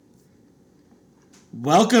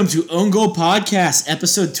Welcome to Own Goal Podcast,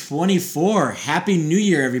 episode 24. Happy New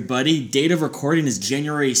Year, everybody. Date of recording is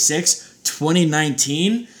January 6,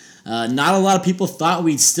 2019. Not a lot of people thought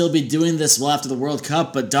we'd still be doing this well after the World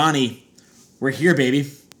Cup, but Donnie, we're here, baby.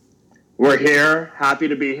 We're here. Happy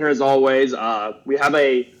to be here as always.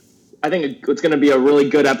 I think it's going to be a really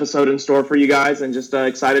good episode in store for you guys, and just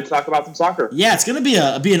excited to talk about some soccer. Yeah, it's going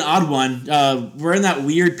to be an odd one. We're in that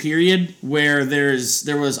weird period where there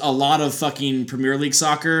was a lot of fucking Premier League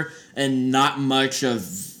soccer and not much of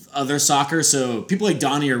other soccer. So people like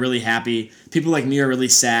Donnie are really happy. People like me are really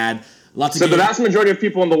sad. The vast majority of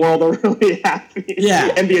people in the world are really happy.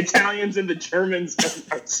 Yeah. And the Italians and the Germans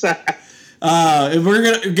are sad. We're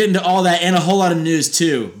going to get into all that and a whole lot of news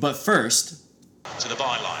too. But first, to the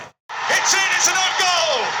byline. It's in, it's an own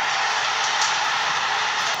goal!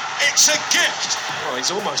 It's a gift! Well,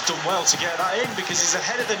 he's almost done well to get that in because he's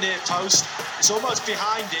ahead of the near post. It's almost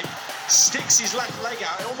behind him. Sticks his left leg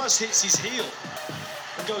out. It almost hits his heel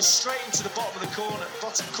and goes straight into the bottom corner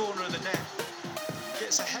of the net.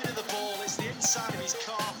 Gets ahead of the ball. It's the inside of his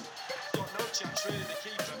calf. Got no chance really, the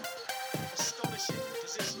keeper. Astonishing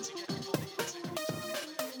position to get the ball into.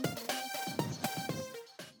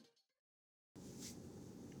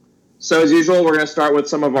 So as usual, we're going to start with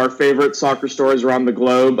some of our favorite soccer stories around the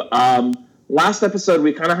globe. Last episode,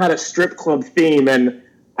 we kind of had a strip club theme, and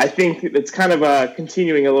I think it's kind of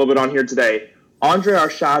continuing a little bit on here today. Andrei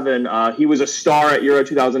Arshavin, he was a star at Euro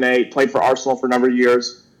 2008, played for Arsenal for a number of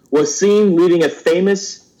years, was seen leading a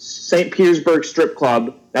famous St. Petersburg strip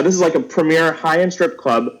club. Now, this is like a premier high-end strip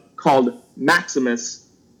club called Maximus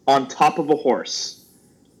on top of a horse,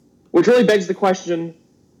 which really begs the question,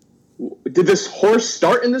 did this horse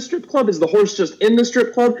start in the strip club? Is the horse just in the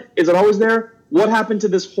strip club? Is it always there? What happened to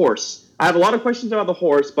this horse? I have a lot of questions about the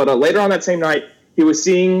horse, but later on that same night, he was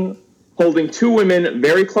seen holding two women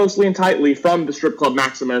very closely and tightly from the strip club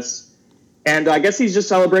Maximus. And I guess he's just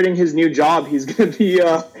celebrating his new job. He's going to be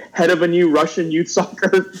head of a new Russian youth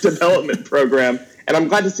soccer development program. And I'm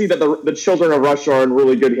glad to see that the children of Russia are in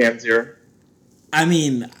really good hands here. I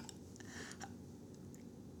mean,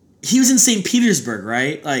 he was in St. Petersburg,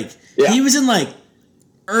 right? Yeah. He was in,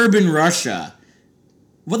 urban Russia.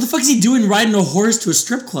 What the fuck is he doing riding a horse to a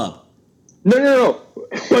strip club? No.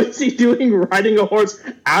 What is he doing riding a horse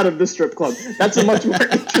out of the strip club? That's a much more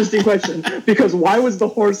interesting question, because why was the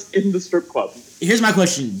horse in the strip club? Here's my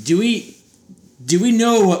question. Do we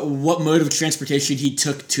know what mode of transportation he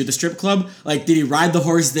took to the strip club? Did he ride the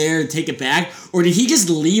horse there and take it back? Or did he just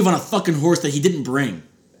leave on a fucking horse that he didn't bring?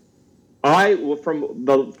 From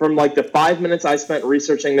the 5 minutes I spent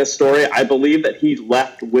researching this story, I believe that he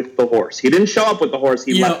left with the horse. He didn't show up with the horse.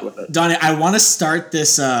 He left with it. Donnie, I want to start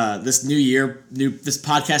this podcast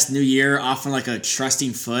new year off on a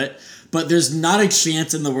trusting foot, but there's not a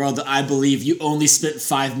chance in the world that I believe you only spent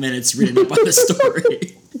 5 minutes reading up on the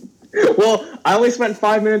story. Well, I only spent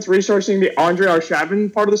 5 minutes researching the Andrei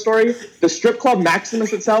Arshavin part of the story. The strip club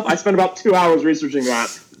Maximus itself, I spent about 2 hours researching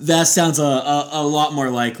that. That sounds a lot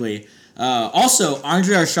more likely. Also,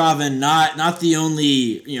 Andrei Arshavin, not the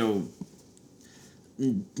only,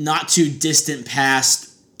 not too distant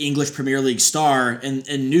past English Premier League star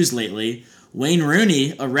in news lately. Wayne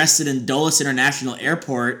Rooney arrested in Dulles International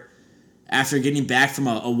Airport after getting back from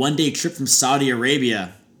a one-day trip from Saudi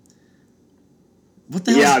Arabia. What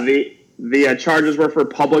the hell? Yeah, the charges were for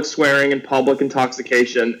public swearing and public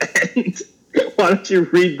intoxication. And why don't you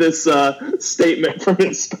read this statement from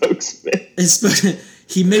his spokesman?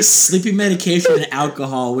 He mixed sleeping medication and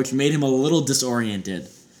alcohol, which made him a little disoriented.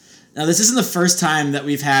 Now, this isn't the first time that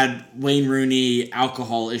we've had Wayne Rooney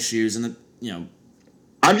alcohol issues, and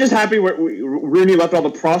I'm just happy Rooney left all the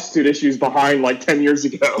prostitute issues behind 10 years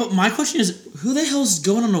ago. But my question is, who the hell's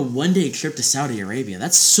going on a one-day trip to Saudi Arabia?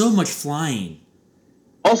 That's so much flying.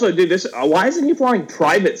 Also, dude, why isn't he flying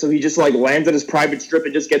private? So he just lands at his private strip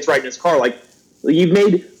and just gets right in his car. You've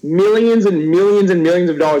made millions and millions and millions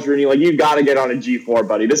of dollars, Rooney. You've got to get on a G4,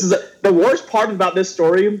 buddy. This is the worst part about this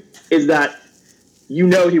story is that he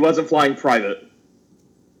wasn't flying private.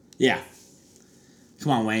 Yeah.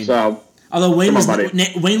 Come on, Wayne. So, although Wayne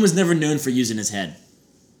was never known for using his head.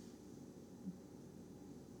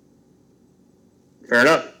 Fair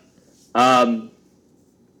enough.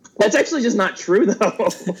 That's actually just not true, though.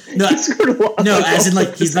 No, as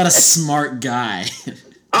in he's not a smart guy.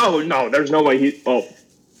 Oh, no, there's no way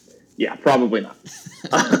yeah, probably not.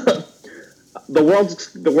 The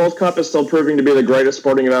World Cup is still proving to be the greatest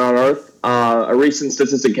sporting event on earth. A recent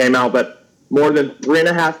statistic came out that more than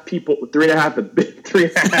 3.5 people.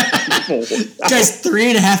 Guys,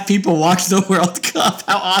 3.5 people watched the World Cup.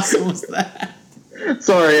 How awesome was that?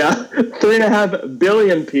 Sorry, 3.5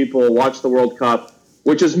 billion people watched the World Cup.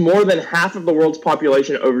 which is more than half of the world's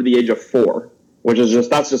population over the age of 4,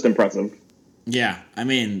 that's just impressive. Yeah, I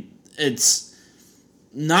mean, it's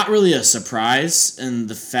not really a surprise in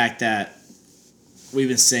the fact that we've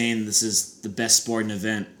been saying this is the best sporting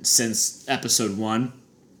event since episode 1.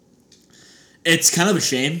 It's kind of a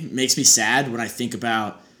shame. It makes me sad when I think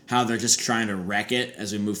about how they're just trying to wreck it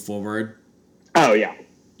as we move forward. Oh, yeah.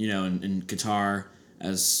 In Qatar,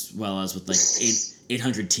 as well as with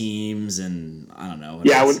 800 teams, and I don't know.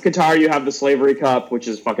 Yeah, with Qatar you have the Slavery Cup, which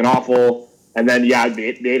is fucking awful, and then the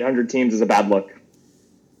 800 teams is a bad look.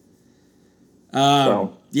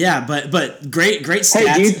 Yeah, but great stats.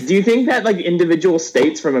 Hey, do you think that individual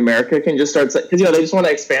states from America can just start, because they just want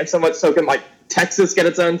to expand so much, so can Texas get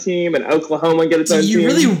its own team and Oklahoma get its own team? Do you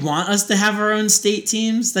really want us to have our own state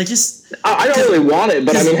teams? I don't really want it,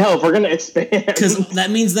 but I mean, hell, if we're going to expand, because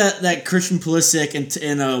that means that Christian Pulisic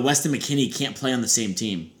and Weston McKennie can't play on the same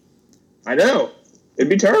team. I know, it'd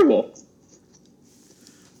be terrible.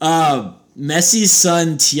 Messi's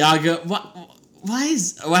son Thiago.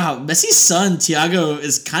 Messi's son Thiago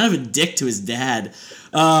is kind of a dick to his dad.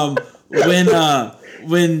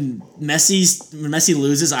 When Messi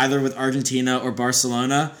loses either with Argentina or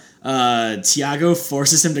Barcelona, Thiago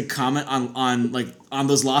forces him to comment on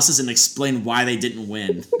those losses and explain why they didn't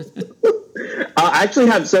win. I actually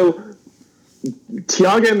have Thiago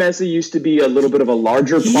Messi used to be a little bit of a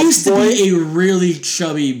larger. He used to be a really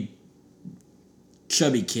chubby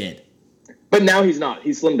kid. But now he's not.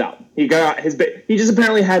 He's slimmed out. He just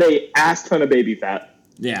apparently had a ass ton of baby fat.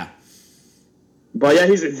 Yeah. But yeah,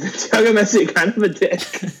 he's Thiago Messi, kind of a dick.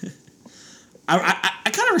 I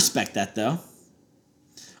kind of respect that though.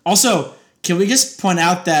 Also, can we just point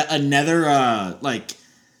out that another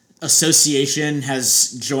association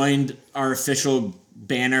has joined our official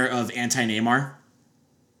banner of anti-Neymar?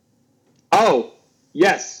 Oh,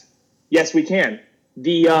 yes, we can.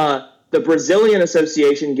 The Brazilian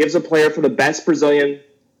Association gives a player for the best Brazilian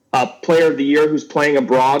player of the year who's playing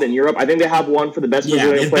abroad in Europe. I think they have one for the best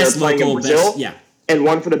Brazilian player playing in Brazil, and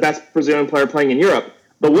one for the best Brazilian player playing in Europe.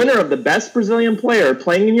 The winner of the best Brazilian player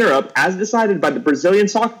playing in Europe, as decided by the Brazilian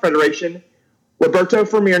Soccer Federation, Roberto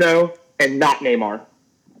Firmino, and not Neymar.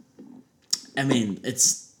 I mean,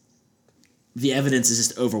 the evidence is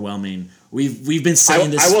just overwhelming. We've been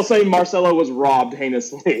saying this. I will say Marcelo was robbed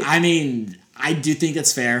heinously. I mean, I do think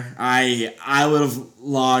that's fair. I would have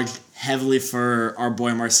logged heavily for our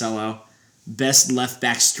boy Marcelo. Best left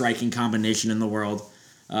back striking combination in the world.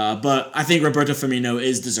 But I think Roberto Firmino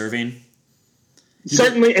is deserving.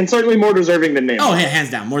 Certainly more deserving than Neymar. Oh, yeah,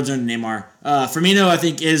 hands down, more deserving than Neymar. Firmino, I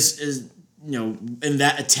think, is in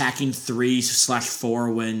that attacking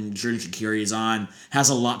 3/4 when Jordan Shaqiri is on, has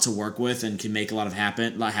a lot to work with and can make a lot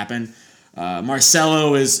happen.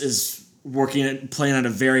 Marcelo is playing at a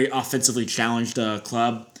very offensively challenged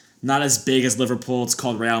club. Not as big as Liverpool. It's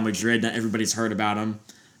called Real Madrid. Not everybody's heard about him.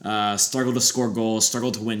 Struggled to score goals.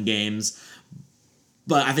 Struggled to win games.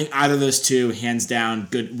 But I think either of those two, hands down,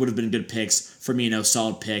 would have been good picks. Firmino,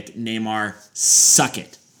 solid pick. Neymar, suck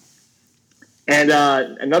it. And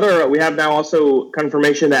we have now also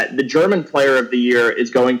confirmation that the German player of the year is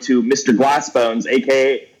going to Mr. Glassbones,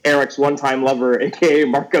 a.k.a. Eric's one-time lover, a.k.a.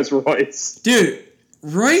 Marcos Royce. Dude,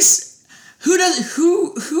 Royce,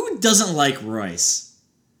 who doesn't like Royce?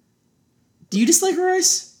 Do you dislike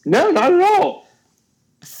Royce? No, not at all.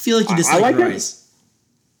 I feel like you dislike Royce.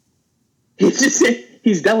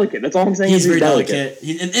 He's delicate. That's all I'm saying. He's very delicate.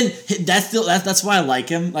 And that's why I like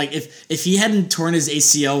him. Like if he hadn't torn his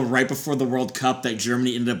ACL right before the World Cup that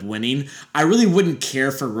Germany ended up winning, I really wouldn't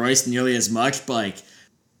care for Royce nearly as much. But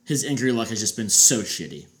his injury luck has just been so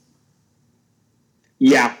shitty.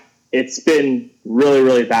 Yeah, it's been really,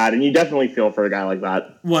 really bad, and you definitely feel for a guy like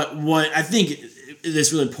that. What I think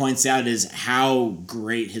this really points out is how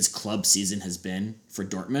great his club season has been for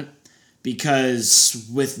Dortmund. Because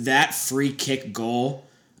with that free kick goal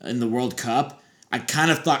in the World Cup, I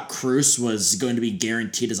kind of thought Kroos was going to be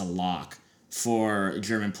guaranteed as a lock for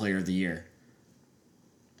German Player of the Year.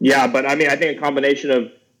 Yeah, but I mean, I think a combination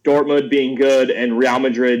of Dortmund being good and Real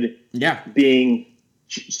Madrid being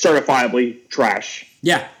certifiably trash.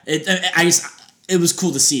 Yeah, it was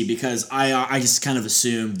cool to see because I just kind of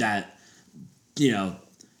assumed that,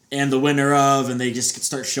 and the winner of, and they just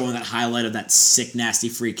start showing that highlight of that sick, nasty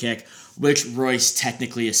free kick, which Royce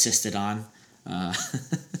technically assisted on. And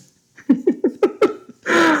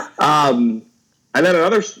then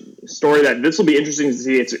another story that this will be interesting to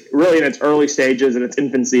see. It's really in its early stages and its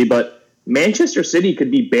infancy, but Manchester City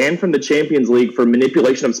could be banned from the Champions League for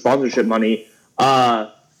manipulation of sponsorship money.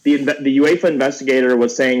 The UEFA investigator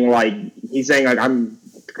was saying, I'm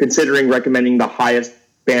considering recommending the highest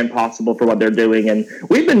ban possible for what they're doing. And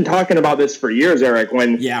we've been talking about this for years, Eric,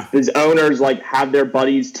 when these owners like have their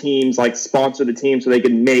buddies' teams like sponsor the team so they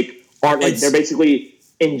can they're basically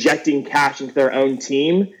injecting cash into their own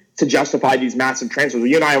team to justify these massive transfers.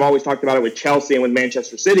 You and I have always talked about it with Chelsea and with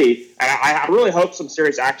Manchester City, and I really hope some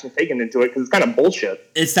serious action is taken into it because it's kind of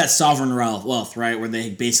bullshit. It's that sovereign wealth, right, where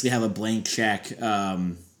they basically have a blank check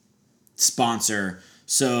sponsor.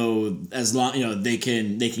 So as long they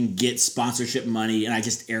can get sponsorship money, and I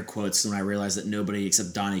just air quotes when I realize that nobody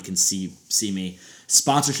except Donnie can see me.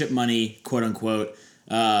 Sponsorship money, quote unquote,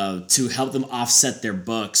 to help them offset their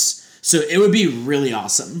books. So it would be really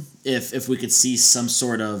awesome if we could see some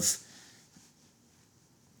sort of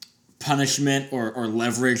punishment or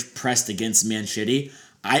leverage pressed against Man City.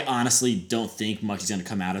 I honestly don't think much is going to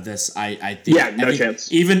come out of this. I think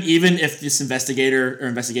chance. Even if this investigator or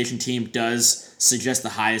investigation team does suggest the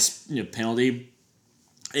highest penalty,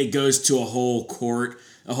 it goes to a whole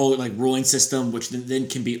ruling system, which then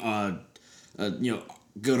can be go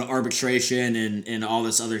to arbitration and all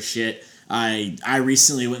this other shit. I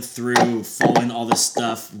recently went through following all this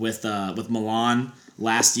stuff with Milan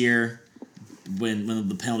last year when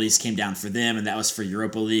the penalties came down for them, and that was for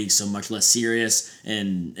Europa League, so much less serious.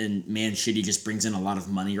 And Man City just brings in a lot of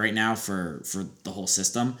money right now for the whole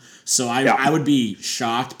system. So I would be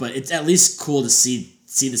shocked, but it's at least cool to see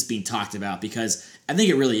this being talked about because I think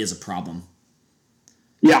it really is a problem.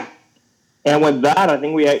 Yeah, and with that, I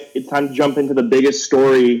think it's time to jump into the biggest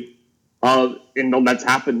story that's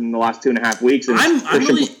happened in the last 2.5 weeks. And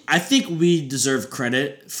I think we deserve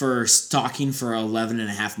credit for talking for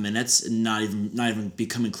 11.5 minutes and not even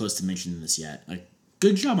becoming close to mentioning this yet. Like,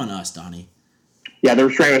 good job on us, Donnie. Yeah, the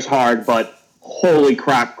restraint was hard, but holy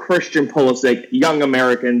crap, Christian Pulisic, young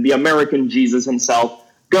American, the American Jesus himself,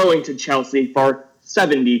 going to Chelsea for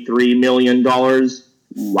 $73 million.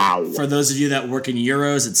 Wow. For those of you that work in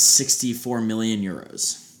euros, it's 64 million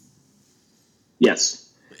euros. Yes.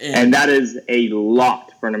 And that is a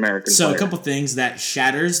lot for an American player. So a couple things that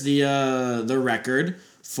shatters the record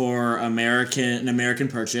for an American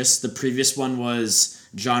purchase. The previous one was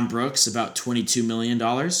John Brooks, about $22 million.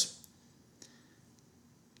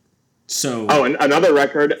 So and another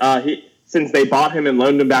record. Since they bought him and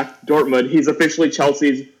loaned him back to Dortmund, he's officially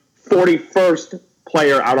Chelsea's 41st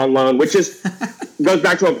player out on loan, which is goes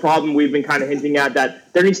back to a problem we've been kind of hinting at,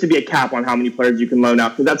 that there needs to be a cap on how many players you can loan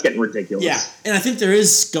out because that's getting ridiculous. Yeah, and I think there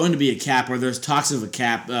is going to be a cap, or there's talks of a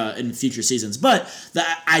cap in future seasons. But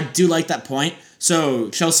I do like that point. So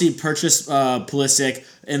Chelsea purchased Pulisic,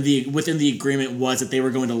 and within the agreement was that they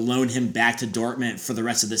were going to loan him back to Dortmund for the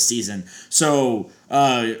rest of the season. So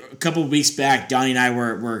a couple of weeks back, Donnie and I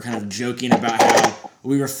were kind of joking about how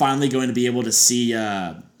we were finally going to be able to see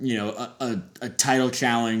a title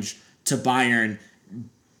challenge to Bayern,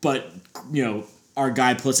 but our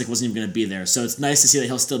guy Pulisic wasn't even going to be there. So it's nice to see that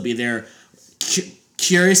he'll still be there.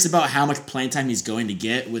 Curious about how much playing time he's going to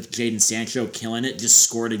get with Jadon Sancho killing it. Just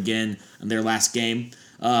scored again in their last game.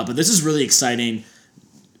 But this is really exciting.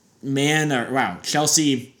 Wow,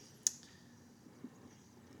 Chelsea,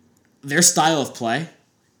 their style of play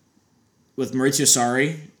with Maurizio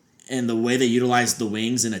Sarri and the way they utilize the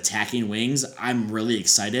wings and attacking wings, I'm really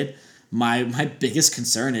excited. My biggest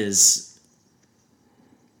concern is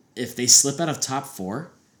if they slip out of top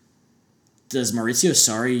 4, does Maurizio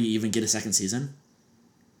Sarri even get a second season?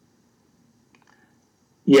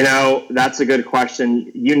 That's a good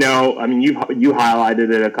question. You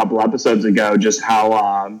highlighted it a couple episodes ago, just how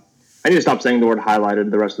I need to stop saying the word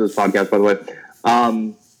highlighted the rest of this podcast, by the way.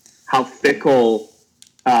 How fickle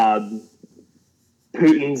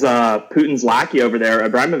Putin's lackey over there,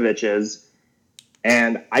 Abramovich, is.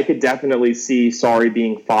 And I could definitely see Sarri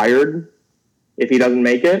being fired if he doesn't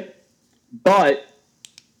make it. But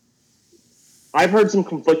I've heard some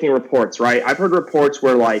conflicting reports, right? I've heard reports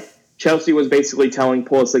where, Chelsea was basically telling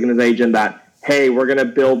Pulisic and his agent that, hey, we're going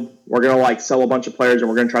to sell a bunch of players and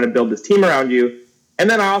we're going to try to build this team around you. And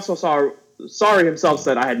then I also saw Sarri himself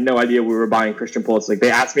said, I had no idea we were buying Christian Pulisic. They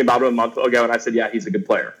asked me about him a month ago, and I said, yeah, he's a good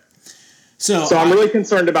player. So I'm really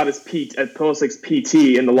concerned about Pulisic's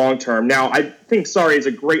PT in the long term. Now, I think Sarri is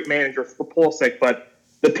a great manager for Pulisic, but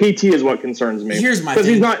the PT is what concerns me. Here's my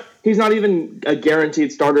thing. Because he's not even a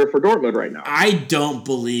guaranteed starter for Dortmund right now. I don't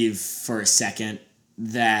believe for a second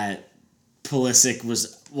that Pulisic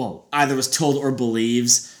either was told or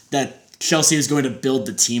believes that Chelsea is going to build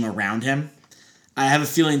the team around him. I have a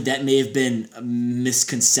feeling that may have been a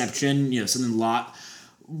misconception, something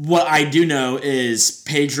What I do know is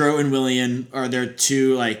Pedro and Willian are their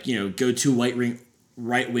two go-to right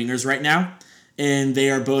wingers right now, and they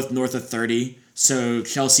are both north of 30. So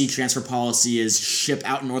Chelsea transfer policy is ship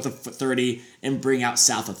out north of 30 and bring out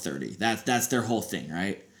south of 30. That's their whole thing,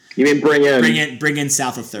 right? You mean bring in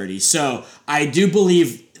south of 30. So I do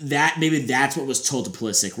believe that maybe that's what was told to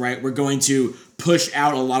Pulisic, right? We're going to push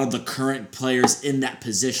out a lot of the current players in that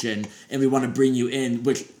position, and we want to bring you in,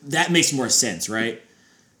 which that makes more sense, right?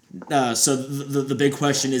 So the big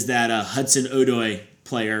question is that Hudson Odoi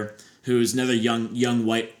player, who's another young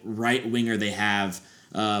white right winger they have,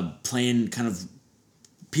 playing kind of.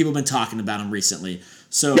 People have been talking about him recently.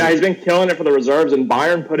 So yeah, he's been killing it for the reserves, and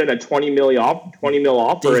Bayern put in a 20 mil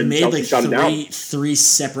offer, and made Chelsea like shut him down. three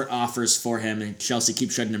separate offers for him, and Chelsea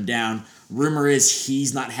keeps shutting him down. Rumor is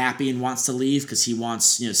he's not happy and wants to leave because he wants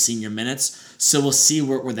senior minutes. So we'll see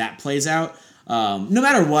where that plays out. No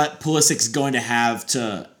matter what, Pulisic's going to have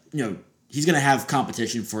to he's going to have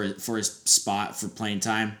competition for his spot for playing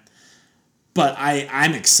time. But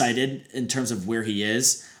I'm excited in terms of where he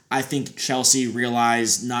is. I think Chelsea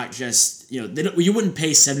realized not just, you wouldn't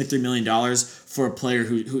pay $73 million for a player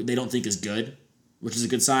who they don't think is good, which is a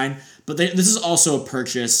good sign. But this is also a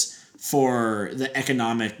purchase for the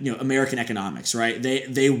economic, American economics, right?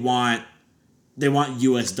 They want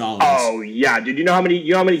US dollars. Oh yeah, dude! You know how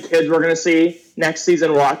many kids we're gonna see next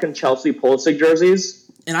season rocking Chelsea Pulisic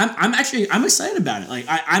jerseys? And I'm excited about it. Like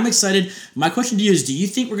I'm excited. My question to you is: do you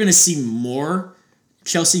think we're gonna see more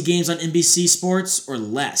Chelsea games on NBC Sports or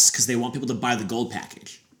less because they want people to buy the gold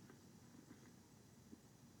package?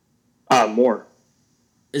 More.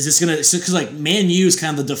 Is this gonna because like Man U is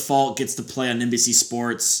kind of the default gets to play on NBC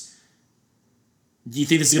Sports? Do you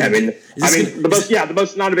think this is gonna? The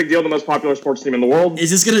most not a big deal. The most popular sports team in the world. Is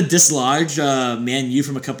this gonna dislodge Man U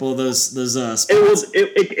from a couple of those spots?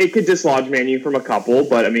 It could dislodge Man U from a couple,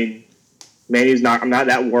 but I mean, Man U's not. I'm not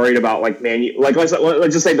that worried about like Man U. Like let's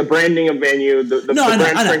just say the branding of Man U. The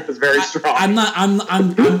brand strength is very strong. I'm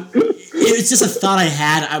it's just a thought I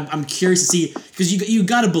had. I'm curious to see because you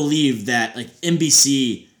got to believe that like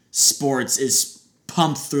NBC Sports is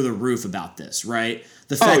pumped through the roof about this, right?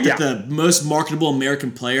 The fact that the most marketable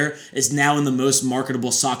American player is now in the most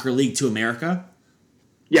marketable soccer league to America.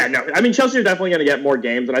 Yeah, no. I mean, Chelsea are definitely going to get more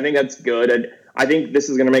games, and I think that's good. And I think this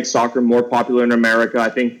is going to make soccer more popular in America. I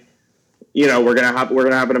think, we're gonna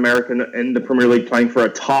have an American in the Premier League playing for a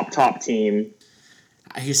top team.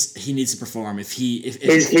 He needs to perform. He's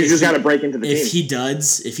just got to break into the team. If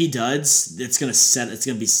he does, it's gonna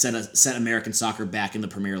set American soccer back in the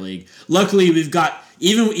Premier League. Luckily, we've got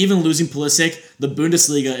even losing Pulisic, the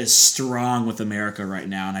Bundesliga is strong with America right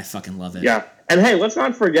now, and I fucking love it. Yeah, and hey, let's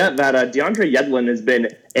not forget that DeAndre Yedlin has been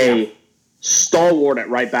a stalwart at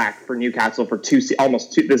right back for Newcastle for this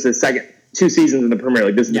is his second 2 seasons in the Premier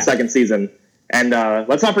League. This is the second season, and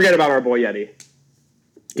let's not forget about our boy Yeti.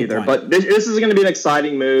 Either, but this is going to be an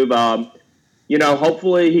exciting move.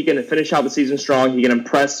 Hopefully he can finish out the season strong. He can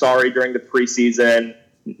impress Sarri during the preseason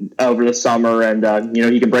over the summer, and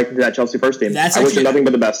he can break into that Chelsea first team. I wish him nothing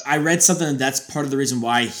but the best. I read something that's part of the reason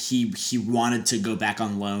why he wanted to go back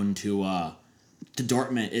on loan to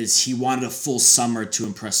Dortmund is he wanted a full summer to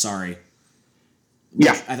impress Sarri.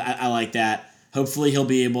 Yeah, I like that. Hopefully he'll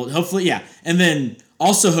be able. And then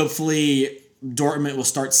also hopefully Dortmund will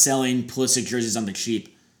start selling Pulisic jerseys on the cheap.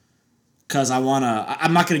 Because I'm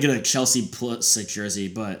not going to get a Chelsea Pulisic jersey,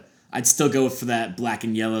 but I'd still go for that black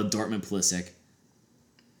and yellow Dortmund Pulisic.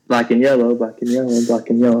 Black and yellow, black and yellow, black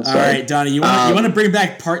and yellow. Sorry. All right, Donnie, you want to bring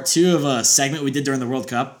back part 2 of a segment we did during the World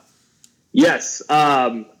Cup? Yes.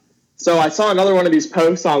 So I saw another one of these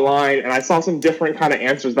posts online, and I saw some different kind of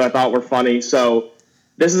answers that I thought were funny. So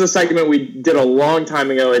this is a segment we did a long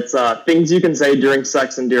time ago. It's things you can say during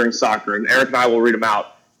sex and during soccer, and Eric and I will read them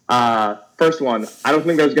out. First one, I don't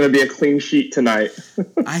think there's going to be a clean sheet tonight.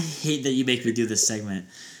 I hate that you make me do this segment.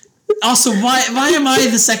 Also, why am I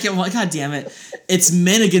the second one? God damn it. It's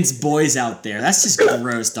men against boys out there. That's just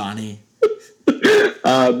gross, Donnie.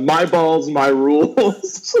 My balls, my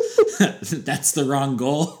rules. That's the wrong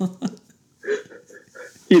goal.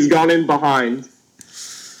 He's gone in behind.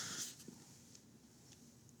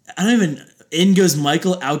 In goes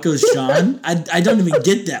Michael, out goes Sean. I don't even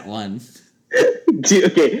get that one.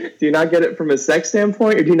 Do you not get it from a sex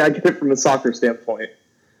standpoint, or do you not get it from a soccer standpoint?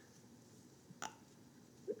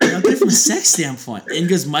 I get it from a sex standpoint. In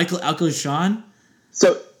goes Michael, out goes Sean.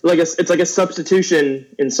 So, it's like a substitution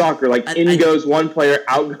in soccer. In goes one player,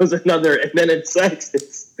 out goes another, and then in sex,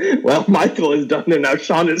 it's Michael is done, and now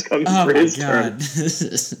Sean is coming for his turn.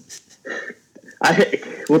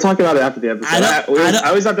 We'll talk about it after the episode. I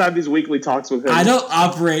always have to have these weekly talks with him. I don't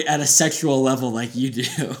operate at a sexual level like you do.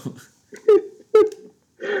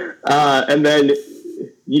 And then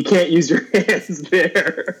you can't use your hands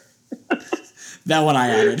there. That one I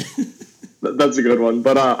added. That's a good one.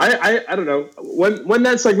 But I don't know. When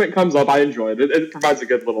that segment comes up, I enjoy it. It provides a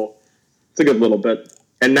good little bit.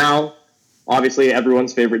 And now, obviously,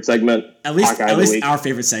 everyone's favorite segment, At least our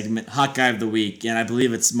favorite segment, Hot Guy of the Week. And I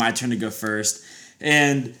believe it's my turn to go first.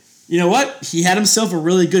 And you know what? He had himself a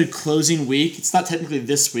really good closing week. It's not technically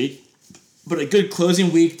this week, but a good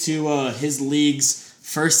closing week to his league's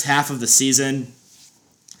first half of the season.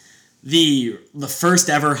 The first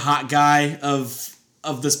ever hot guy of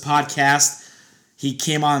this podcast. He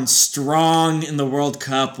came on strong in the World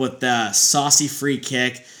Cup with the saucy free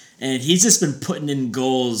kick, and he's just been putting in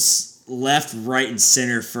goals left, right, and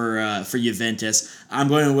center for Juventus. I'm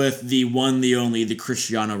going with the one, the only, the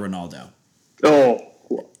Cristiano Ronaldo. Oh,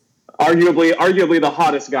 arguably the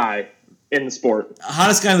hottest guy in the sport.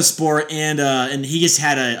 Hottest guy in the sport, and he just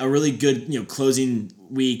had a really good closing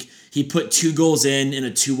week. He put 2 goals in a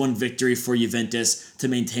 2-1 victory for Juventus to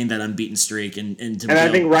maintain that unbeaten streak. And I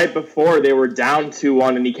think right before they were down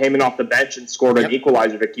 2-1, and he came in off the bench and scored an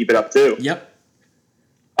equalizer to keep it up too. Yep.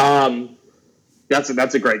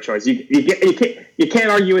 That's a great choice. You can't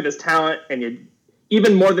argue with his talent, and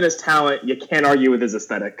even more than his talent, you can't argue with his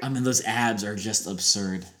aesthetic. I mean, those abs are just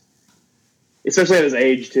absurd. Especially at his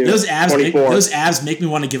age too. Those abs make me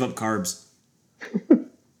want to give up carbs.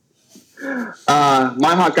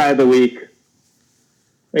 My hot guy of the week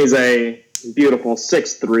is a beautiful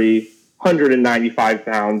 6'3", 195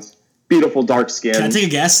 pounds, beautiful dark skin. Can I take a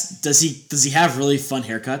guess? Does he have really fun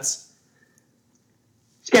haircuts?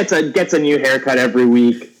 Gets a new haircut every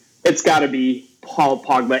week. It's got to be Paul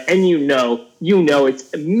Pogba, and you know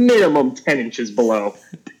it's minimum 10 inches below.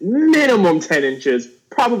 Minimum 10 inches,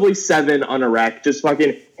 probably 7 on a rack, just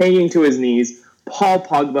fucking hanging to his knees. Paul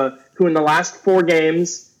Pogba, who in the last 4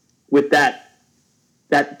 games, with that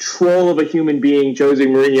troll of a human being, Jose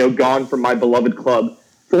Mourinho, gone from my beloved club.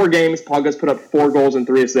 4 games, Pogba's put up 4 goals and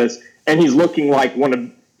 3 assists, and he's looking like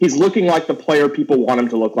the player people want him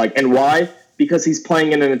to look like. And why? Because he's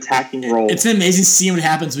playing in an attacking role. It's amazing seeing what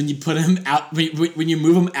happens when you put him out, when you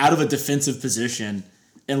move him out of a defensive position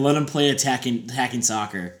and let him play attacking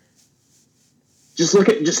soccer.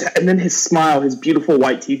 And then his smile, his beautiful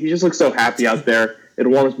white teeth. He just looks so happy out there. It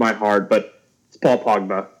warms my heart. But it's Paul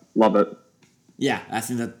Pogba. Love it. Yeah, I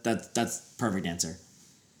think that's perfect answer.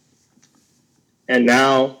 And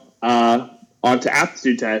now on to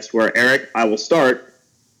aptitude test, where Eric, I will start,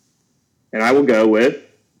 and I will go with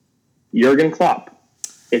Jurgen Klopp.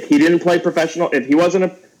 If he didn't play if he wasn't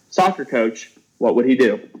a soccer coach, what would he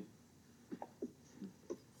do?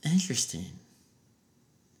 Interesting.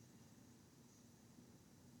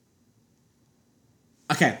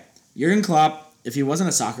 Okay, Jurgen Klopp, if he wasn't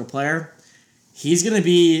a soccer player, he's going to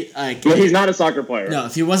be like... Well, he's not a soccer player. No,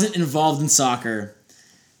 if he wasn't involved in soccer,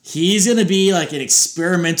 he's going to be like an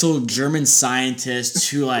experimental German scientist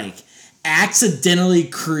who accidentally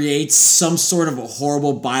creates some sort of a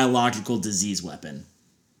horrible biological disease weapon.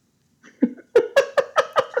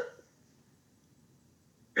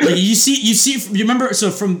 You remember,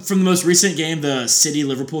 so from the most recent game, the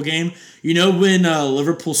City-Liverpool game, when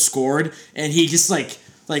Liverpool scored and he just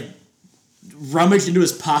rummaged into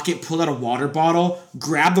his pocket, pulled out a water bottle,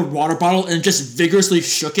 grabbed the water bottle, and just vigorously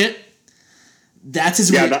shook it? That's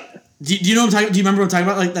his way. Do you know what I'm talking? Do you remember what I'm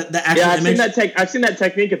talking about? The actual image? I've seen that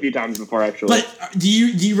technique a few times before, actually. But do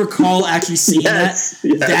you recall actually seeing that?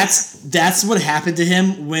 Yes. That's what happened to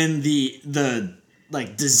him when the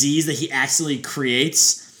disease that he accidentally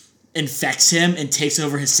creates infects him and takes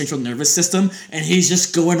over his central nervous system, and he's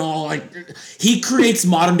just going all he creates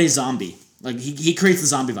modern day zombie. He creates the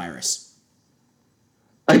zombie virus.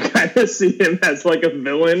 I kind of see him as a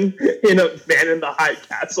villain in a Man in the High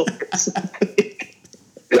Castle or something.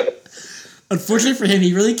 Unfortunately for him,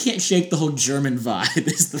 he really can't shake the whole German vibe,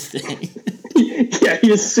 is the thing. Yeah,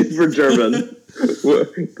 he's super German.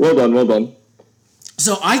 Well done.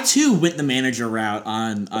 So I, too, went the manager route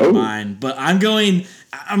on mine, but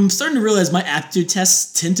I'm starting to realize my aptitude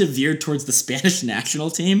tests tend to veer towards the Spanish national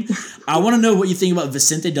team. I want to know what you think about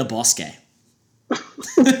Vicente Del Bosque.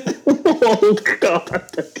 Oh, God.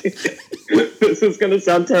 This is going to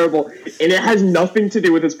sound terrible. And it has nothing to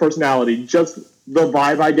do with his personality, just the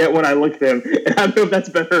vibe I get when I look at him. And I don't know if that's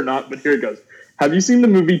better or not, but here it goes. Have you seen the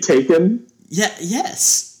movie Taken? Yeah.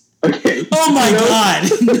 Yes. Okay. Oh, my God.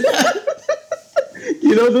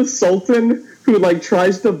 You know the Sultan who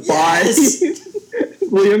tries to buy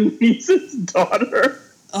Liam Neeson's daughter?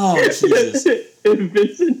 Oh, Jesus. If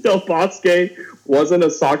Vincent Del Bosque wasn't a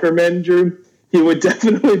soccer manager, he would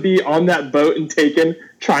definitely be on that boat and Taken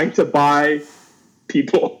trying to buy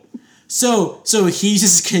people. So he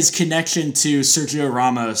uses his connection to Sergio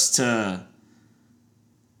Ramos to...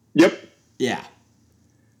 Yep. Yeah.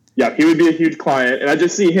 Yeah, he would be a huge client, and I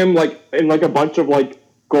just see him like in like a bunch of like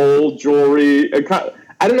gold jewelry.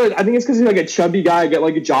 I don't know. I think it's because he's like a chubby guy. I get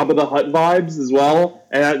like a Jabba the Hutt vibes as well,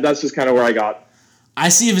 and that's just kind of where I got. I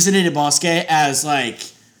see Vicente Del Bosque as like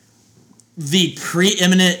the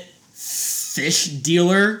preeminent fish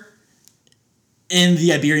dealer in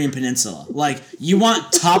the Iberian Peninsula. Like, you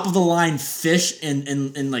want top of the line fish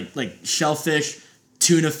and like shellfish,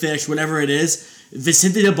 tuna fish, whatever it is.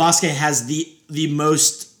 Vicente Del Bosque has the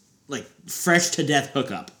most like fresh to death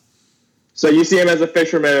hookup. So you see him as a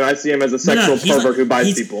fisherman, and I see him as a sexual pervert who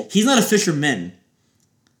buys people. He's not a fisherman.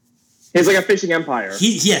 He's like a fishing empire.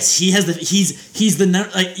 He has he's the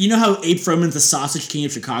like, you know how Abe Froman's the sausage king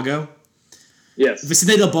of Chicago? Yes.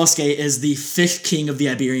 Vicente Del Bosque is the fish king of the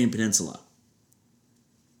Iberian Peninsula.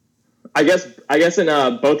 I guess in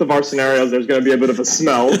both of our scenarios, there's going to be a bit of a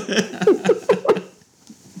smell.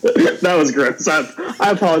 That was gross. I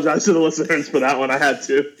apologize to the listeners for that one. I had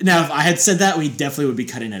to. Now, if I had said that, we definitely would be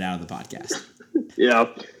cutting it out of the podcast. Yeah,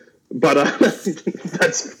 but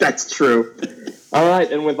that's true. All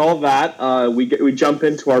right, and with all that, we jump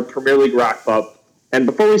into our Premier League wrap up. And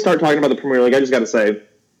before we start talking about the Premier League, I just got to say,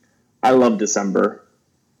 I love December.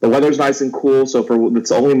 The weather's nice and cool, so it's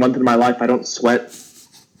the only month in my life I don't sweat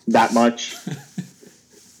that much.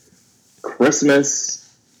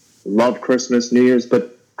 Christmas, love Christmas, New Year's,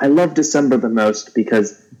 but I love December the most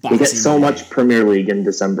because we get so much Premier League in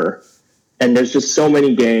December. And there's just so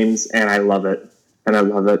many games, and I love it.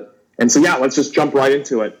 And so, yeah, let's just jump right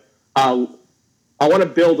into it. I want to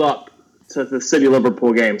build up to the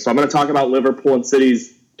City-Liverpool game. So I'm going to talk about Liverpool and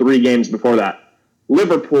City's 3 games before that.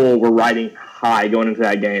 Liverpool were riding high going into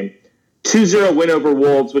that game. 2-0 win over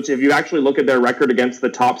Wolves, which if you actually look at their record against the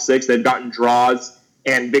top 6, they've gotten draws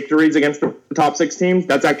and victories against the top 6 teams.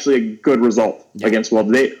 That's actually a good result against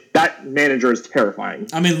Wolves. That manager is terrifying.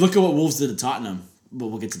 I mean, look at what Wolves did to Tottenham. But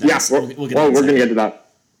we'll get to that. Yeah, we're going to get to that.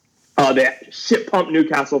 They shit-pumped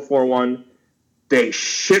Newcastle 4-1. They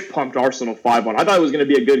shit-pumped Arsenal 5-1. I thought it was going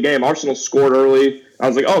to be a good game. Arsenal scored early. I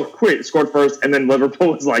was like, oh, wait, scored first. And then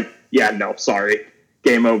Liverpool was like, yeah, no, sorry.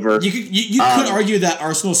 Game over. You could argue that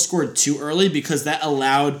Arsenal scored too early because that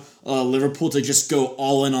allowed Liverpool to just go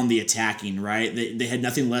all in on the attacking, right? They had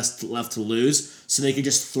nothing left to lose, so they could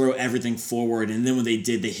just throw everything forward. And then when they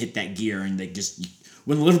did, they hit that gear, and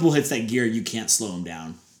when Liverpool hits that gear, you can't slow them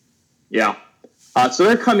down. Yeah. So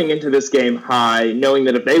they're coming into this game high, knowing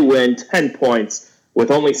that if they win 10 points with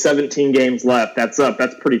only 17 games left, that's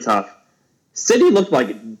pretty tough. City looked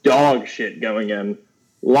like dog shit going in.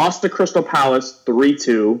 Lost to Crystal Palace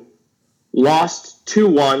 3-2. Lost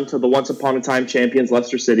 2-1 to the once-upon-a-time champions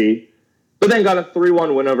Leicester City. But then got a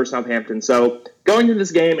 3-1 win over Southampton. So going into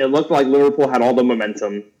this game, it looked like Liverpool had all the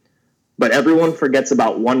momentum. But everyone forgets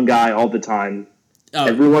about one guy all the time. Oh,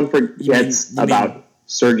 everyone forgets about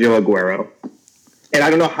Sergio Aguero. And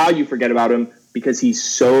I don't know how you forget about him because he's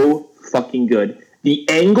so fucking good. The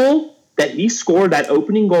angle that he scored that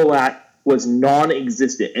opening goal at was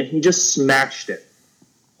non-existent, and he just smashed it.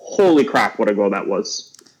 Holy crap, what a goal that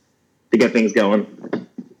was to get things going.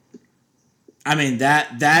 I mean,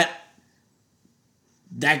 that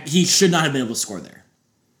he should not have been able to score there.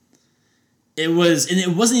 It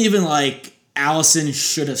wasn't even like Alisson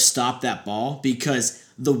should have stopped that ball because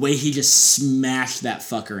the way he just smashed that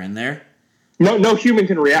fucker in there. No human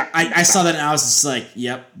can react. I saw that and I was just like,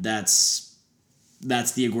 yep, that's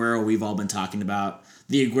the Aguero we've all been talking about.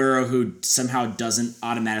 The Aguero who somehow doesn't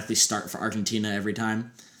automatically start for Argentina every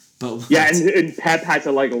time. But yeah, and Pep had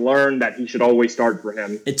to learn that he should always start for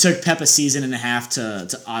him. It took Pep a season and a half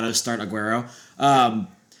to auto start Aguero.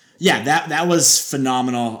 Yeah, that was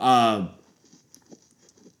phenomenal.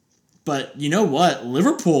 But you know what?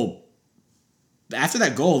 Liverpool, after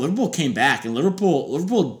that goal, Liverpool came back and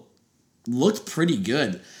Liverpool looked pretty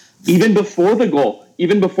good. Even before the goal,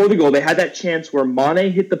 they had that chance where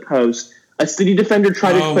Mane hit the post. A City defender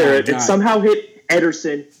tried to clear it. It somehow hit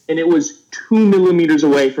Ederson, and it was 2 millimeters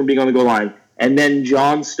away from being on the goal line. And then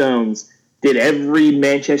John Stones did every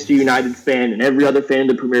Manchester United fan and every other fan in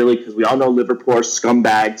the Premier League, because we all know Liverpool are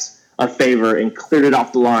scumbags, a favor and cleared it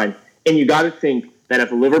off the line. And you got to think that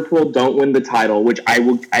if Liverpool don't win the title, which I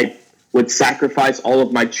would sacrifice all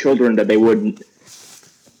of my children that they wouldn't,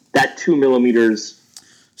 that 2 millimeters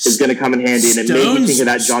is going to come in handy, and it made me think of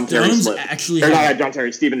that John Terry slip.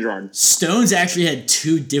 Steven Gerrard. Stones actually had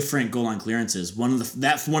 2 different goal line clearances. One in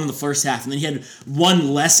the first half, and then he had one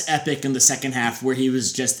less epic in the second half where he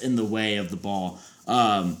was just in the way of the ball.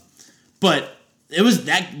 But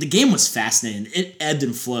the game was fascinating. It ebbed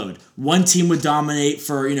and flowed. One team would dominate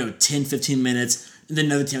for 10, 15 minutes, and then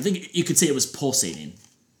another team, I think you could say it was pulsating.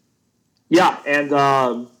 Yeah, and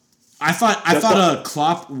I thought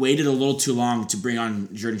Klopp waited a little too long to bring on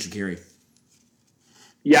Xherdan Shaqiri.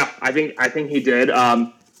 Yeah, I think he did.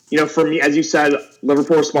 For me, as you said,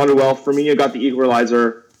 Liverpool responded well. Firmino got the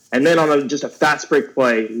equalizer, and then on just a fast break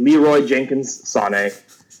play, Leroy Jenkins Sané.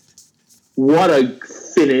 What a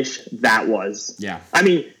finish that was! Yeah, I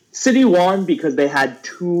mean, City won because they had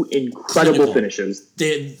two incredible finishes.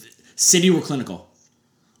 City were clinical.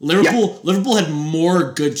 Liverpool had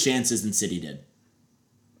more good chances than City did.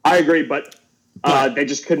 I agree, but they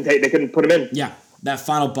just couldn't put them in. Yeah. That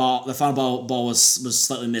final ball was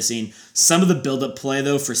slightly missing. Some of the build-up play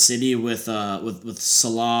though for City with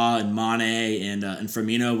Salah and Mane and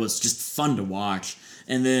Firmino was just fun to watch.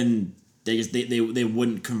 And then they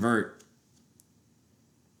wouldn't convert.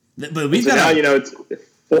 But we've got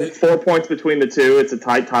it's 4 points between the two. It's a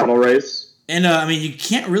tight title race. And you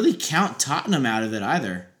can't really count Tottenham out of it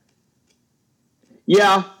either.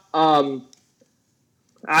 Yeah.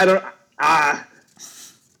 I don't.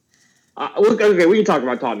 Okay, we can talk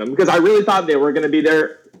about Tottenham because I really thought they were going to be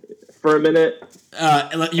there for a minute.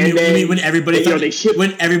 You mean when everybody thought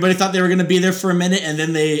when everybody thought they were going to be there for a minute, and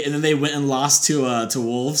then they went and lost to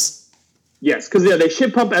Wolves? Yes, because they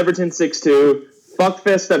shit pump Everton 6-2,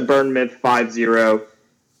 fuckfest at Bournemouth 5-0,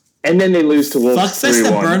 and then they lose to Wolves 3-1. Fuckfest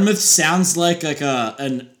at Bournemouth sounds like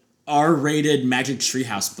an R-rated Magic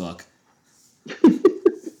Treehouse book.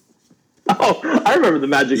 Oh, I remember the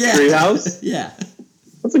Magic Treehouse. Yeah.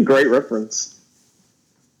 That's a great reference.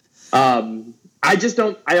 I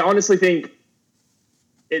honestly think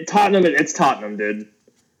it's Tottenham, dude.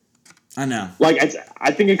 I know.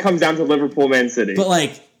 I think it comes down to Liverpool, Man City.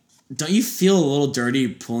 But, don't you feel a little dirty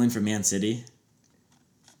pulling for Man City?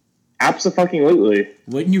 Absolutely.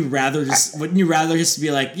 Wouldn't you rather just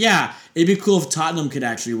be like, yeah, it'd be cool if Tottenham could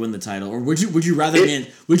actually win the title? Or would you rather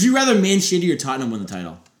Man City or Tottenham win the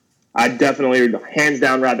title? I'd definitely, hands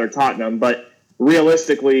down, rather Tottenham, but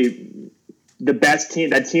realistically, the best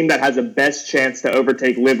team, that team that has the best chance to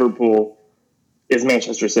overtake Liverpool is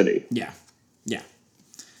Manchester City. Yeah. Yeah.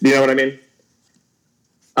 Do you know what I mean?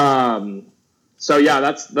 So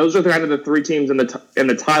yeah, those are kind of the three teams in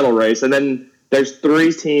the title race, and then there's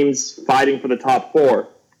three teams fighting for the top four.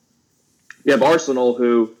 You have Arsenal,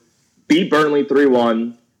 who beat Burnley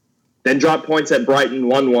 3-1, then dropped points at Brighton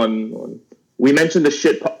 1-1. We mentioned the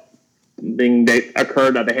shit pumping that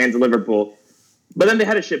occurred at the hands of Liverpool. But then they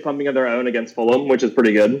had a shit pumping of their own against Fulham, which is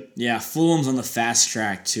pretty good. Yeah, Fulham's on the fast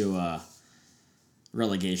track to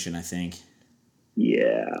relegation, I think.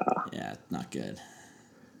 Yeah. Yeah, not good.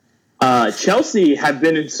 Chelsea have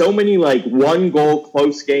been in so many one-goal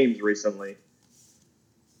close games recently.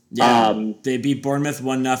 Yeah, they beat Bournemouth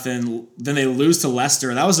 1-0. Then they lose to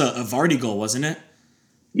Leicester. That was a Vardy goal, wasn't it?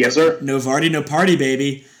 Yes, sir. No Vardy, no party,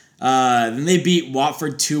 baby. Then they beat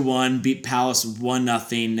Watford 2-1, beat Palace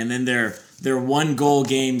 1-0, and then their one-goal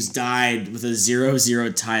games died with a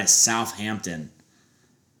 0-0 tie at Southampton.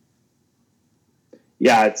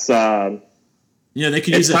 Yeah, it's they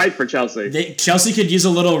could use tight for Chelsea. Chelsea could use a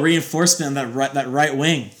little reinforcement on that right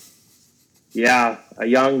wing. Yeah, a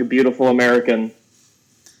young, beautiful American.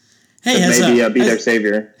 Hey, be their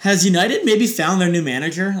savior. Has United maybe found their new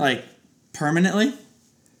manager, permanently?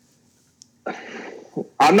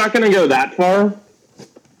 I'm not going to go that far,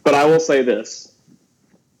 but I will say this.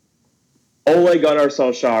 Ole Gunnar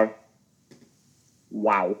Solskjaer.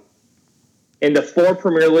 Wow. In the 4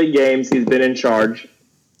 Premier League games he's been in charge,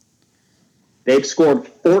 they've scored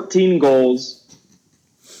 14 goals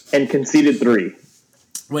and conceded 3.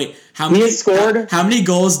 Wait, how many scored? How many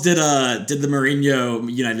goals did the Mourinho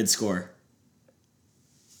United score?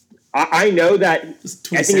 I know that.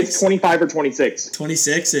 I think it's 25 or 26.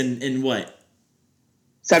 26 in what?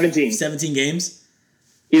 17. 17 games?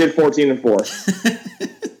 He did 14 and 4.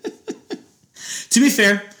 To be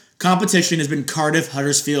fair, competition has been Cardiff,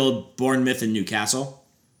 Huddersfield, Bournemouth, and Newcastle.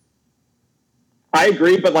 I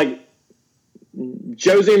agree, but Jose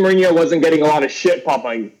Mourinho wasn't getting a lot of shit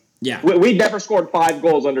pumping. Yeah. We never scored 5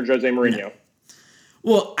 goals under Jose Mourinho. No.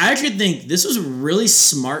 Well, I actually think this was a really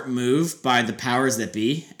smart move by the powers that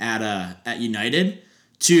be at United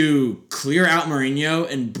to clear out Mourinho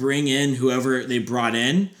and bring in whoever they brought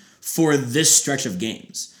in for this stretch of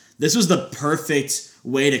games. This was the perfect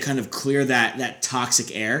way to kind of clear that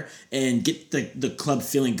toxic air and get the club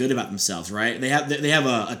feeling good about themselves, right? They have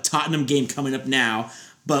a Tottenham game coming up now,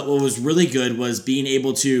 but what was really good was being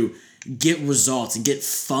able to get results and get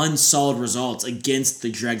fun, solid results against the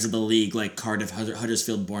dregs of the league like Cardiff,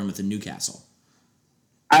 Huddersfield, Bournemouth, and Newcastle.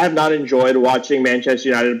 I have not enjoyed watching Manchester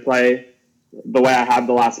United play the way I have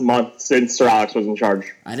the last month since Sir Alex was in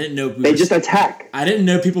charge. I didn't know they just attack. I didn't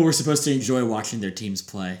know people were supposed to enjoy watching their teams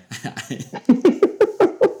play.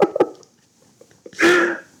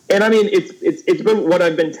 And I mean, it's been what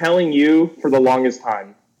I've been telling you for the longest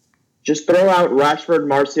time. Just throw out Rashford,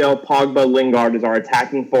 Martial, Pogba, Lingard as our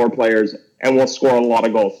attacking four players, and we'll score a lot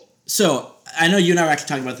of goals. So I know you and I were actually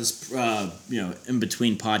talking about this, in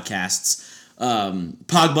between podcasts.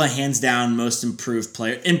 Pogba, hands down, most improved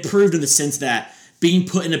player. Improved in the sense that being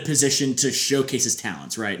put in a position to showcase his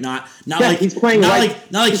talents, right? Not like he's playing right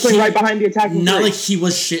behind the attacking. Not like he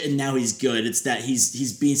was shit and now he's good. It's that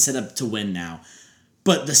he's being set up to win now.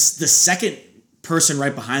 But the second person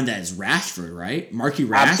right behind that is Rashford, right? Marky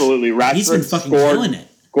Rash. Absolutely, Rashford. He's been fucking killing it.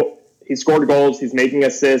 He scored goals. He's making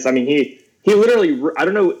assists. I mean, he literally. I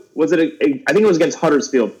don't know. Was it? I think it was against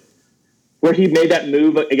Huddersfield, where he made that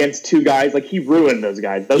move against two guys. Like he ruined those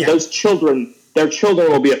guys. Those children. Their children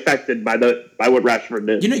will be affected by what Rashford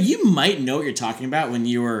did. You might know what you're talking about when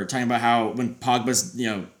you were talking about how when Pogba's,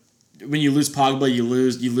 when you lose Pogba, you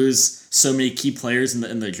lose so many key players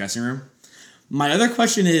in the dressing room. My other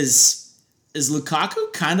question is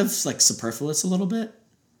Lukaku kind of like superfluous a little bit?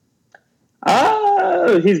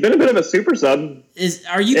 He's been a bit of a super sub. In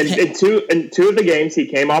two of the games he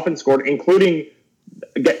came off and scored, including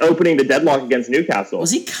opening the deadlock against Newcastle.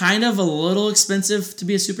 Was he kind of a little expensive to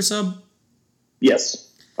be a super sub?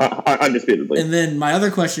 Yes, undisputedly. And then my other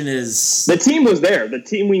question is... The team was there. The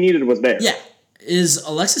team we needed was there. Yeah. Is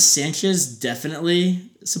Alexis Sanchez definitely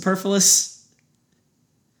superfluous?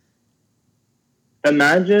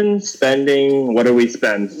 Imagine spending, what do we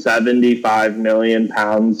spend, £75 million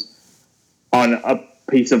on a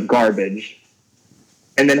piece of garbage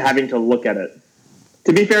and then having to look at it.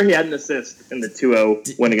 To be fair, he had an assist in the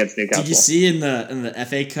 2-0 win against Newcastle. Did you see in the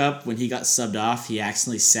FA Cup when he got subbed off, he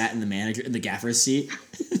accidentally sat in the gaffer's seat?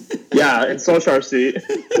 Yeah, in Solskjaer's seat.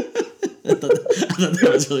 I thought that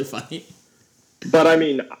was really funny. But I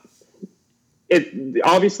mean,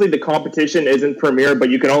 obviously the competition isn't Premier, but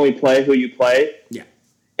you can only play who you play. Yeah.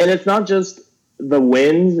 And it's not just the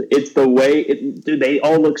wins, it's the way they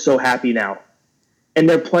all look so happy now. And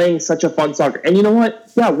they're playing such a fun soccer. And you know what?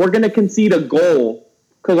 Yeah, we're going to concede a goal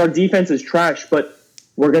because our defense is trash, but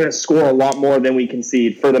we're going to score a lot more than we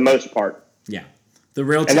concede for the most part. Yeah. The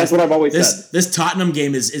real and that's what I've always said. This Tottenham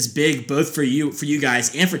game is big both for you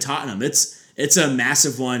guys and for Tottenham. It's a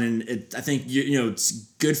massive one, and I think it's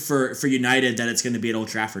good for United that it's going to be at Old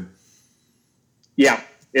Trafford. Yeah.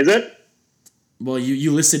 Is it? Well,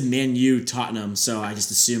 you listed Man U Tottenham, so I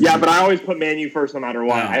just assumed. Yeah, but I always put Man U first no matter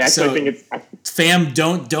what. I actually think it's... Fam,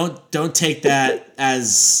 don't take that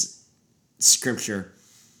as scripture.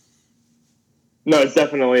 No, it's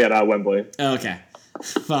definitely at Wembley. Okay.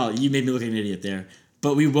 Well, you made me look like an idiot there.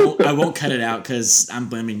 But I won't cut it out because I'm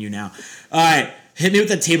blaming you now. All right, hit me with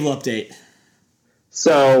the table update.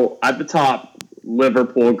 So, at the top,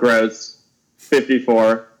 Liverpool gross,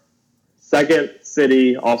 54. Second,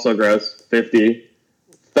 City, also gross, 50.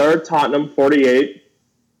 Third, Tottenham, 48.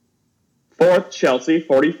 Fourth, Chelsea,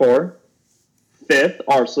 44. Fifth,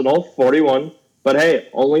 Arsenal, 41. But hey,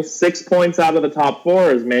 only 6 points out of the top four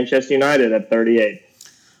is Manchester United at 38.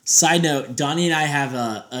 Side note, Donnie and I have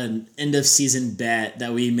an end-of-season bet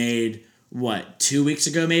that we made, 2 weeks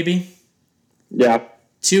ago maybe? Yeah.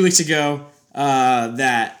 2 weeks ago,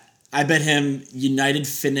 that I bet him United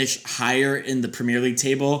finish higher in the Premier League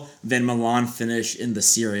table than Milan finish in the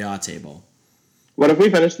Serie A table. What if we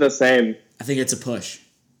finish the same? I think it's a push.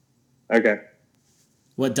 Okay.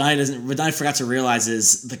 What Donnie forgot to realize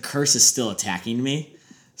is the curse is still attacking me.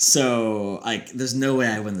 So, there's no way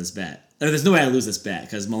I win this bet. There's no way I lose this bet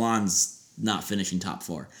because Milan's not finishing top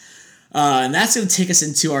four. And that's going to take us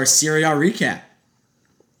into our Serie A recap.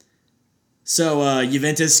 So,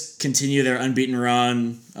 Juventus continue their unbeaten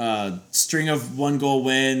run. String of 1-goal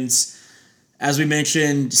wins. As we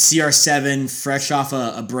mentioned, CR7 fresh off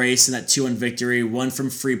a brace in that 2-1 victory. One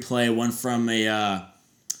from free play, one from a,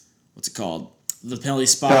 what's it called? The penalty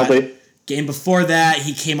spot. Penalty. Game before that,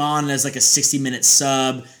 he came on as like a 60-minute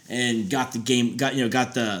sub and got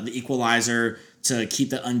the equalizer to keep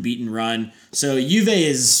the unbeaten run. So Juve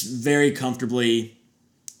is very comfortably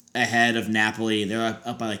ahead of Napoli. They're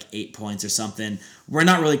up by 8 points or something. We're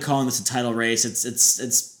not really calling this a title race.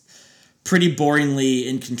 It's pretty boringly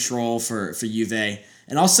in control for Juve.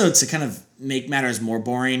 And also to kind of make matters more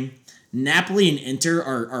boring, Napoli and Inter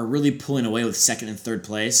are really pulling away with second and third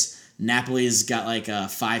place. Napoli's got a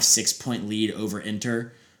 5-6 point lead over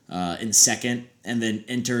Inter in second, and then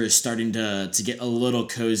Inter is starting to get a little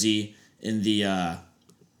cozy in the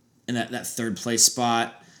in that third place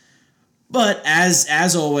spot. But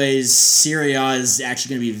as always, Serie A is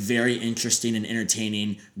actually going to be very interesting and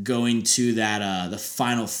entertaining going to that the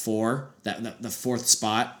final four, the fourth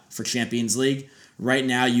spot for Champions League. Right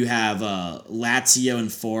now you have Lazio in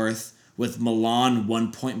fourth, with Milan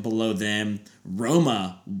 1 point below them,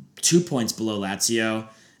 Roma 2 points below Lazio,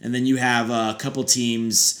 and then you have a couple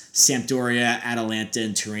teams, Sampdoria, Atalanta,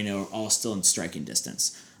 and Torino, all still in striking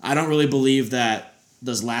distance. I don't really believe that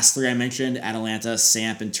those last three I mentioned, Atalanta,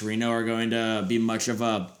 Samp, and Torino, are going to be much of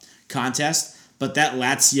a contest, but that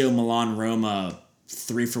Lazio, Milan, Roma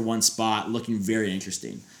 3-for-1 spot looking very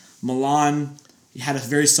interesting. Milan had a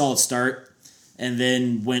very solid start and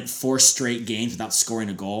then went 4 straight games without scoring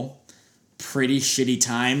a goal. Pretty shitty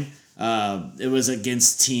time. It was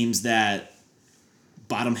against teams that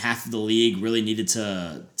bottom half of the league really needed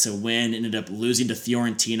to win. Ended up losing to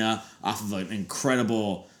Fiorentina off of an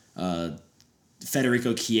incredible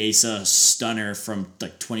Federico Chiesa stunner from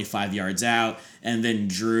like 25 yards out, and then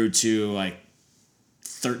drew to like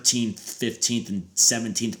 13th, 15th, and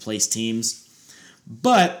 17th place teams.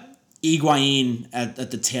 But Higuain at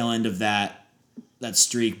the tail end of that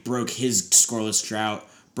streak broke his scoreless drought,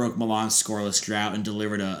 broke Milan's scoreless drought, and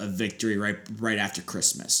delivered a victory right after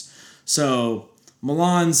Christmas. So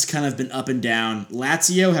Milan's kind of been up and down.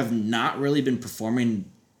 Lazio have not really been performing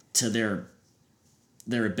to their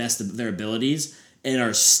best of their abilities and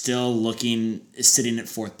are still sitting at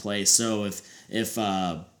 4th place. So if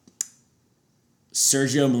Sergio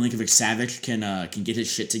Milinkovic-Savic can get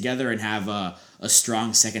his shit together and have a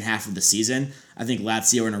strong second half of the season, I think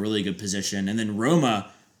Lazio are in a really good position. And then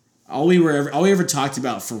Roma, all we ever talked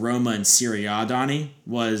about for Roma and Serie A, Donnie,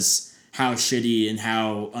 was how shitty and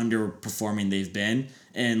how underperforming they've been.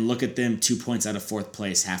 And look at them, 2 points out of 4th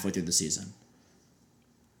place halfway through the season.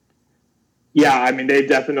 Yeah, I mean, they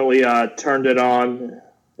definitely turned it on.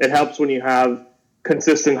 It helps when you have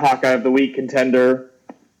consistent Hawkeye of the Week contender.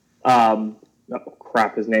 Oh,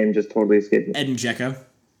 crap, his name just totally escaped me. Edin Dzeko.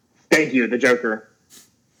 Thank you, the Joker.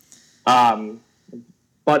 So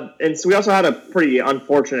we also had a pretty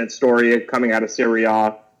unfortunate story coming out of Serie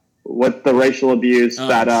A with the racial abuse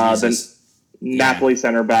that the Napoli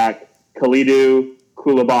center back, Kalidou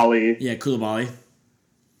Koulibaly. Yeah, Koulibaly.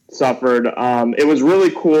 Suffered. It was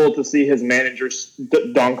really cool to see his manager,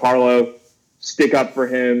 Don Carlo, stick up for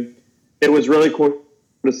him. It was really cool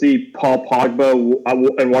to see Paul Pogba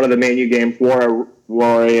in one of the Man U games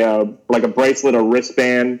wore a bracelet, a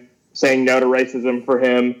wristband, saying no to racism for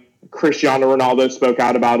him. Cristiano Ronaldo spoke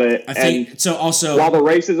out about it. I think so. Also, while the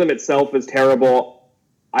racism itself is terrible,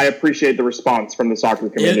 I appreciate the response from the soccer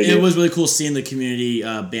community. It was really cool seeing the community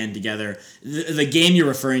band together. The game you're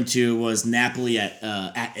referring to was Napoli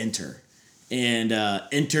at Inter. And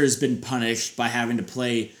Inter's been punished by having to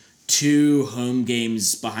play 2 home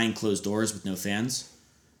games behind closed doors with no fans.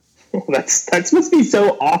 That must be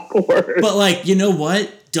so awkward. But, like, you know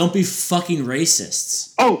what? Don't be fucking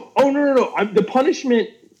racists. Oh, no. The punishment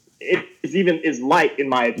is light, in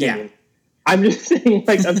my opinion. Yeah. I'm just saying,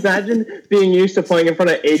 like, imagine being used to playing in front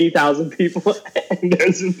of 80,000 people and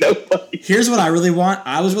there's nobody. Here's what I really want.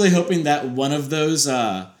 I was really hoping that one of those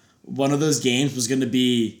games was going to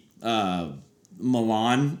be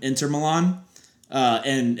Milan, Inter Milan,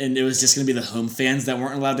 and it was just going to be the home fans that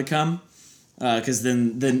weren't allowed to come, because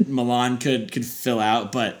then Milan could fill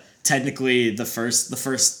out. But technically, the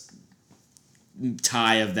first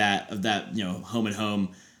tie of that home and home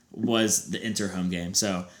was the Inter home game.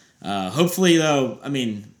 So. Hopefully, though, I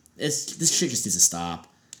mean, this shit just needs to stop.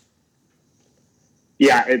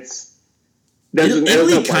 Yeah,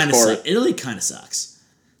 Italy kind of sucks.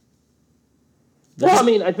 Well, I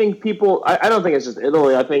mean, I think people. I don't think it's just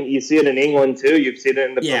Italy. I think you see it in England too. You've seen it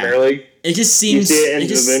in the Premier League. It just seems you see it in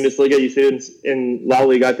the Bundesliga. You see it in La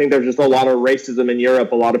Liga. I think there's just a lot of racism in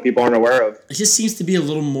Europe. A lot of people aren't aware of. It just seems to be a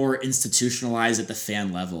little more institutionalized at the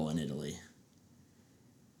fan level in Italy.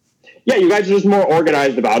 Yeah, you guys are just more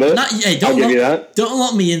organized about it. I'll give you that. Don't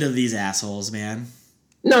lump me into these assholes, man.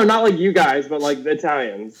 No, not like you guys, but like the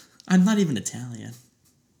Italians. I'm not even Italian.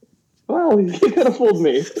 Well, you could have fooled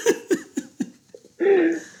me.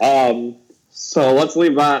 So let's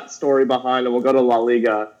leave that story behind and we'll go to La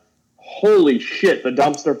Liga. Holy shit, the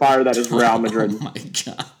dumpster fire that is Real Madrid. Oh my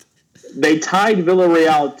god. They tied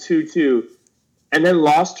Villarreal 2-2 and then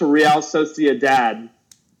lost to Real Sociedad.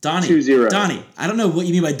 Donnie, 2-0. Donnie, I don't know what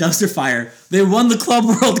you mean by dumpster fire. They won the Club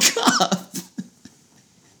World Cup.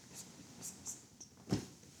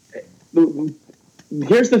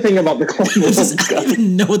 Here's the thing about the Club World Cup. I don't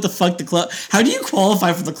even know what the fuck the club... How do you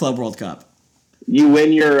qualify for the Club World Cup? You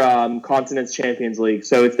win your Continent's Champions League.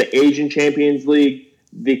 So it's the Asian Champions League,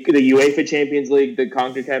 the UEFA Champions League, the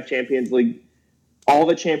CONCACAF Champions League, all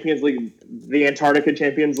the Champions League, the Antarctica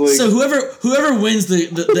Champions League. So whoever wins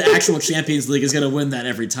the actual Champions League is going to win that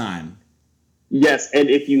every time. Yes, and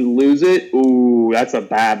if you lose it, ooh, that's a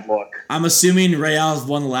bad look. I'm assuming Real's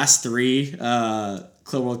won the last 3 Club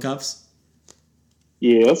World Cups.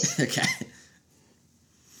 Yes. Okay.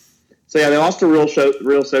 So yeah, they lost to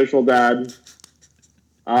Real Social Dad.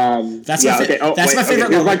 That's yeah. my Okay. Oh, that's wait, my favorite.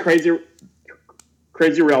 Okay. Here's my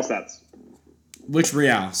crazy Real stats. Which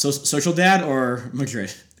Real? Social Dad or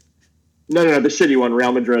Madrid? No, the shitty one,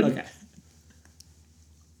 Real Madrid. Okay.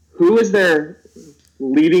 Who is their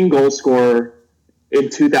leading goal scorer in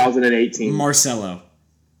 2018? Marcelo.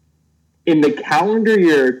 In the calendar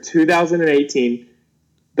year 2018,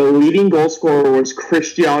 the leading goal scorer was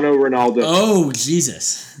Cristiano Ronaldo. Oh,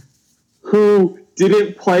 Jesus. Who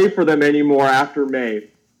didn't play for them anymore after May.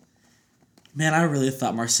 Man, I really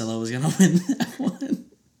thought Marcelo was going to win that one.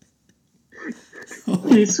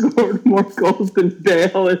 He scored more goals than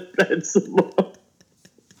Bale and Benzema.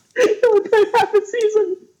 He only played half a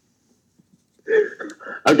season.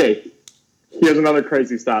 Okay, here's another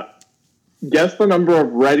crazy stat. Guess the number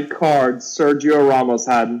of red cards Sergio Ramos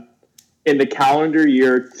had in the calendar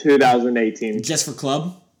year 2018. Just for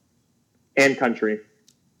club? And country.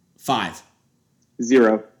 5.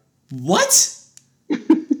 0. What?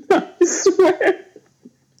 I swear.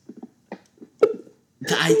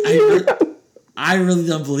 I really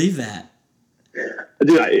don't believe that.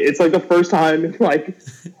 Dude, it's like the first time in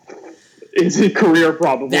his career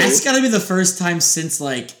probably. That's got to be the first time since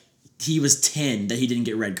he was 10 that he didn't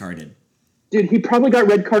get red carded. Dude, he probably got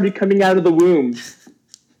red carded coming out of the womb.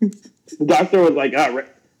 The doctor was like,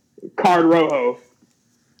 card rojo.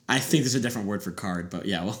 I think there's a different word for card, but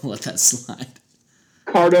yeah, we'll let that slide.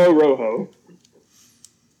 Cardo rojo.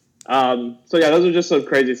 So yeah, those are just some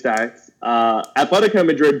crazy stats. Atletico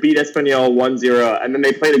Madrid beat Espanyol 1-0, and then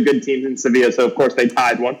they played a good team in Sevilla, so of course they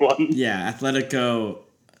tied 1-1. Yeah, Atletico.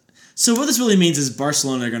 So what this really means is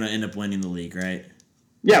Barcelona are going to end up winning the league, right?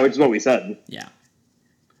 Yeah, which is what we said. Yeah.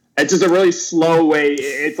 It's just a really slow way.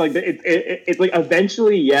 It's like it's like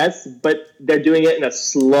eventually yes, but they're doing it in a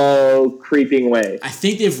slow, creeping way. I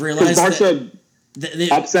think they've realized Barca they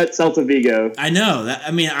upset Celta Vigo. I know that.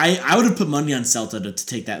 I mean, I would have put money on Celta to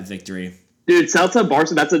take that victory. Dude, Celta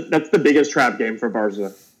Barca, that's the biggest trap game for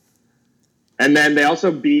Barca. And then they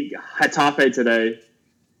also beat Getafe today.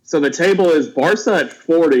 So the table is Barca at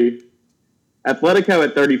 40, Atletico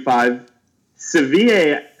at 35,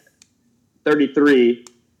 Sevilla at 33,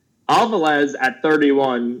 Alvarez at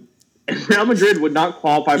 31, and Real Madrid would not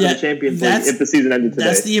qualify for the Champions League if the season ended today.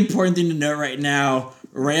 That's the important thing to note right now.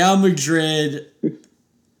 Real Madrid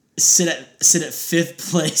sit at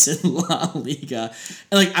 5th place in La Liga.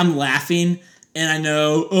 And I'm laughing, and I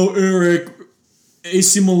know, Eric,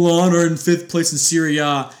 AC Milan are in 5th place in Serie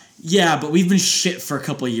A. Yeah, but we've been shit for a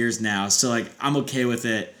couple of years now, so I'm okay with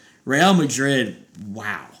it. Real Madrid,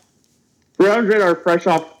 wow. Real Madrid are fresh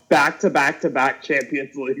off back-to-back-to-back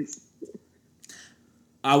Champions Leagues.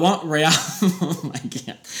 I want Real. Oh my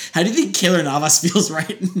god! How do you think Keylor Navas feels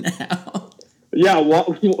right now? Yeah,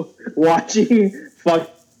 watching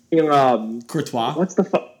fucking Courtois. What's the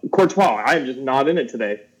Courtois? I am just not in it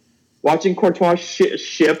today. Watching Courtois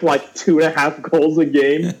ship 2.5 goals a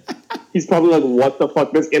game. He's probably like, "What the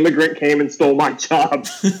fuck? This immigrant came and stole my job."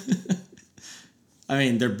 I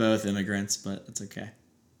mean, they're both immigrants, but it's okay.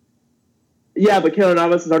 Yeah, but Keylor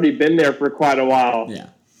Navas has already been there for quite a while. Yeah.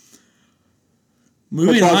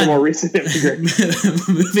 Moving on. More recent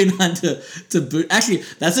Moving on to boot. Actually,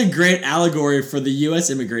 that's a great allegory for the U.S.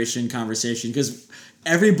 immigration conversation because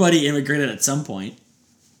everybody immigrated at some point.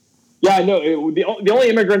 Yeah, I know. The only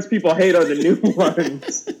immigrants people hate are the new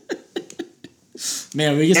ones.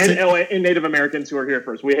 Man, and Native Americans who are here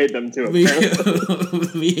first. We hate them too. We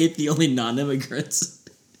hate the only non-immigrants.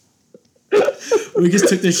 We just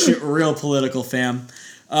took this shit real political, fam.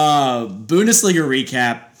 Bundesliga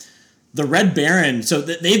recap. The Red Baron, so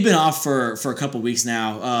they've been off for a couple weeks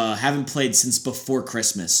now. Haven't played since before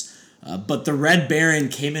Christmas. But the Red Baron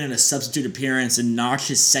came in a substitute appearance and notched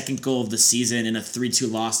his second goal of the season in a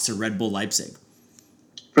 3-2 loss to Red Bull Leipzig.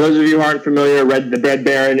 For those of you who aren't familiar, the Red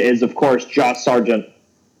Baron is, of course, Josh Sargent.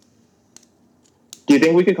 Do you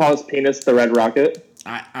think we could call his penis the Red Rocket?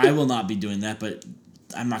 I will not be doing that, but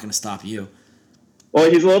I'm not going to stop you.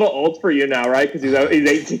 Well, he's a little old for you now, right? Because he's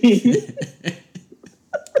 18.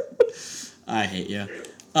 I hate you.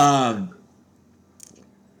 And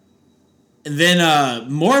then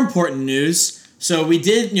more important news. So we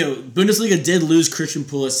did, Bundesliga did lose Christian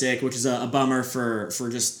Pulisic, which is a bummer for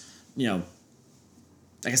just, I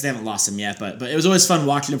guess they haven't lost him yet, but it was always fun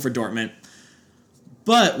watching him for Dortmund.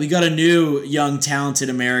 But we got a new, young, talented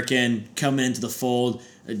American coming into the fold.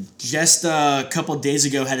 Just a couple of days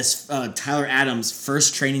ago had his Tyler Adams'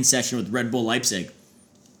 first training session with Red Bull Leipzig.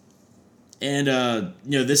 And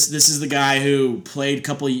this is the guy who played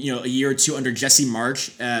a year or two under Jesse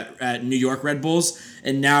March at New York Red Bulls,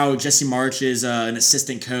 and now Jesse March is an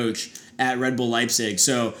assistant coach at Red Bull Leipzig.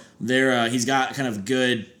 So he's got kind of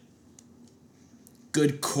good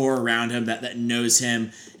core around him that knows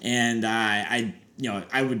him, and I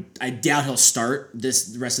doubt he'll start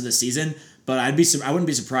the rest of the season, but I wouldn't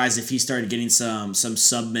be surprised if he started getting some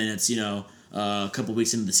sub minutes, a couple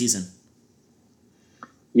weeks into the season.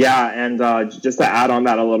 Yeah, and just to add on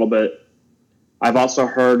that a little bit, I've also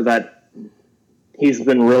heard that he's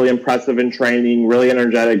been really impressive in training, really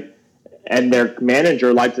energetic, and their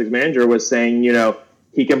manager, Leipzig's manager, was saying,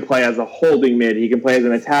 he can play as a holding mid, he can play as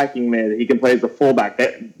an attacking mid, he can play as a fullback.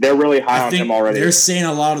 They're really high on him already. They're saying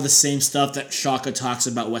a lot of the same stuff that Schalke talks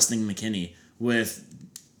about Weston McKennie, with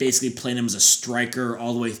basically playing him as a striker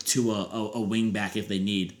all the way to a wing back if they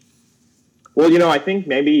need. Well, I think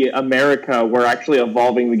maybe America, we're actually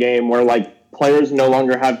evolving the game where, players no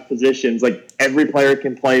longer have positions. Every player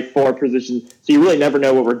can play 4 positions, so you really never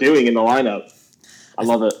know what we're doing in the lineup. I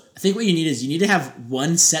love it. I think what you need is you need to have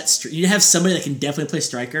one set. You need to have somebody that can definitely play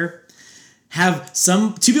striker. Have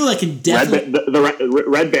 2 people that can definitely... the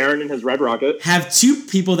Red Baron and his Red Rocket. Have 2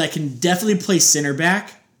 people that can definitely play center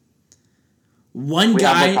back. One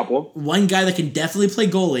guy that can definitely play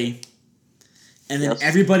goalie. And then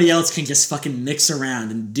everybody else can just fucking mix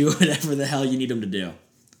around and do whatever the hell you need them to do.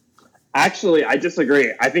 Actually, I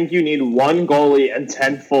disagree. I think you need 1 goalie and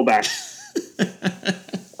 10 fullbacks.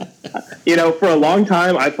 For a long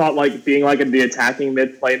time, I thought being the attacking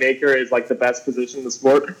mid playmaker is the best position in the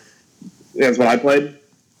sport. That's what I played.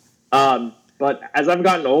 But as I've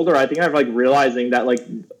gotten older, I think I'm realizing that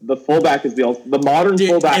the fullback is the modern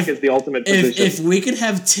fullback is the ultimate position. If we could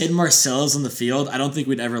have 10 Marcelos on the field, I don't think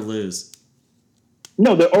we'd ever lose.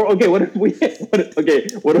 No, what if we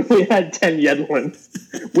had 10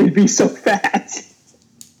 Yedlins? We'd be so fast.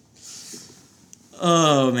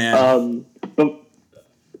 Oh man. But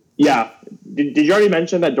yeah, did you already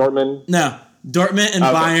mention that Dortmund? No, Dortmund and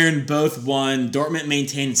Bayern both won. Dortmund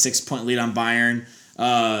maintained 6-point lead on Bayern.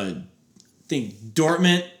 I think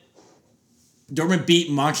Dortmund beat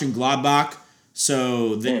Mönchengladbach,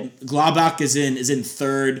 so Gladbach is in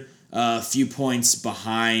third. A few points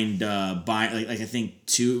behind Bayern, I think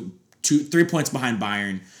 3 points behind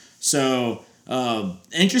Bayern. So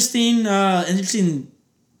interesting.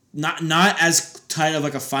 Not as tight of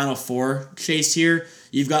a Final Four chase here.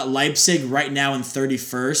 You've got Leipzig right now in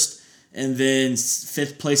 31st, and then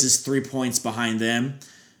 5th place is 3 points behind them.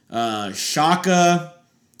 Schalke,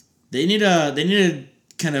 they need to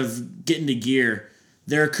kind of get into gear.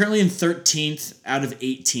 They're currently in 13th out of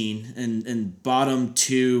 18, and bottom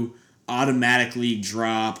 2 automatically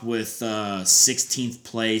drop with 16th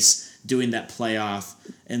place doing that playoff,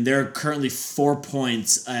 and they're currently 4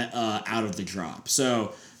 points out of the drop.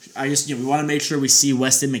 So I just we want to make sure we see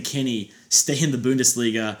Weston McKennie stay in the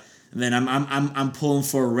Bundesliga, and then I'm pulling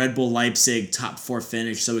for a Red Bull Leipzig top 4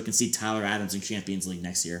 finish so we can see Tyler Adams in Champions League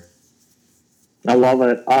next year. I love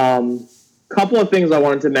it. Couple of things I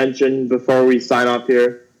wanted to mention before we sign off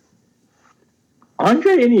here.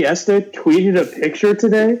 Andre Iniesta tweeted a picture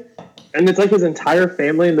today, and it's his entire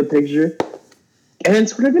family in the picture. And then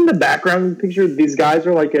sort of in the background of the picture, these guys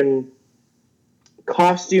are in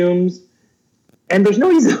costumes. And there's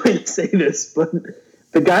no easy way to say this, but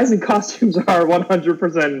the guys in costumes are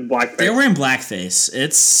 100% blackface. They're wearing blackface.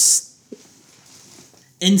 It's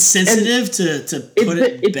insensitive to put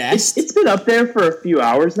it best. It's been up there for a few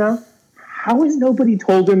hours now. How has nobody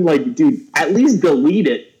told him, dude, at least delete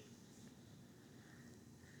it?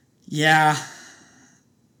 Yeah.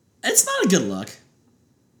 It's not a good look.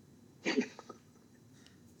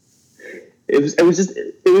 It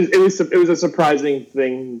was a surprising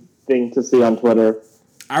thing to see on Twitter.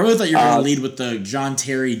 I really thought you were going to lead with the John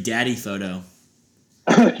Terry daddy photo.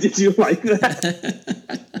 Did you like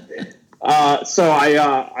that? So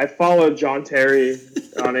I followed John Terry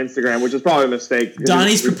on Instagram, which is probably a mistake.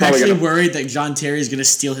 Donnie's perpetually worried that John Terry is going to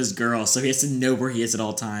steal his girl, so he has to know where he is at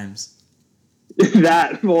all times. I'm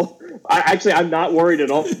not worried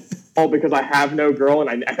at all because I have no girl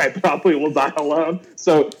and I probably will die alone.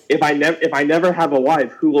 So if I never have a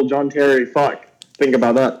wife, who will John Terry fuck? Think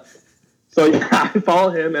about that. So yeah, I follow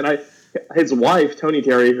him, and his wife Tony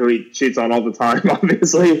Terry, who he cheats on all the time,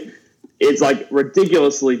 obviously, is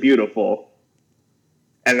ridiculously beautiful.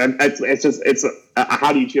 And it's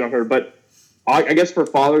how do you cheat on her? But I guess for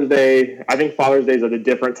Father's Day, I think Father's Day is at a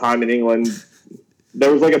different time in England.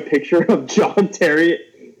 There was a picture of John Terry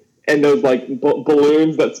and those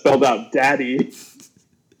balloons that spelled out "Daddy,"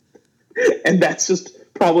 and that's just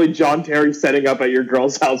probably John Terry setting up at your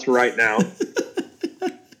girl's house right now.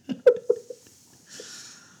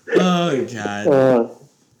 Oh, God.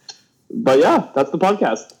 But yeah, that's the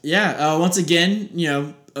podcast. Yeah. Once again,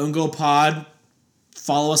 Own Goal Pod.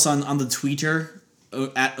 Follow us on the Twitter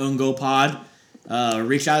at Own Goal Pod.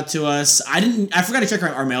 Reach out to us. I forgot to check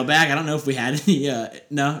our mailbag. I don't know if we had any.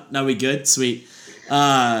 No, we good. Sweet.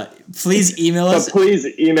 Please email us. But please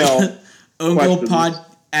email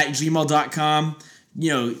owngoalpod@gmail.com.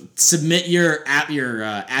 Submit your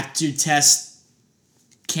aptitude test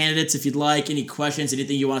candidates if you'd like. Any questions,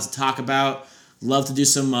 anything you want us to talk about. Love to do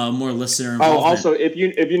some more listener involvement. Also, if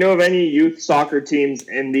you know of any youth soccer teams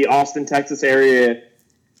in the Austin, Texas area,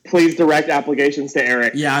 please direct applications to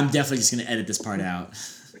Eric. Yeah, I'm definitely just gonna edit this part out.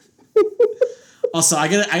 Also, I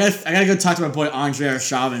gotta go talk to my boy Andre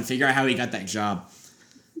Arshava and figure out how he got that job.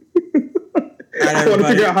 I want to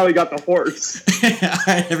figure out how he got the horse. All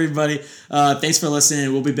right, everybody. Thanks for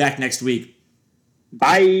listening. We'll be back next week.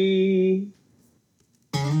 Bye.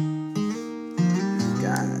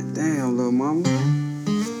 God damn, little mama.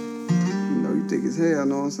 You thick as hell,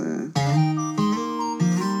 know what I'm saying?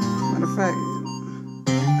 Matter of fact,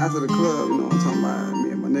 after the club, you know what I'm talking about? Me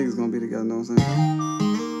and my niggas gonna be together, know what I'm saying?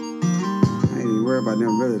 I ain't even worried about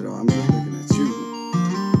them really, though. I'm just looking at you.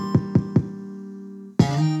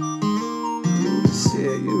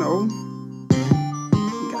 Shit, you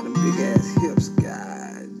got them big ass hips,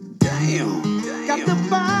 god damn. Got the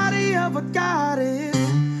body of a goddess,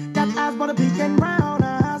 got eyes but a pink and brown.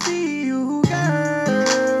 I see you, girl.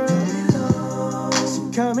 She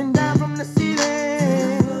coming down from the city.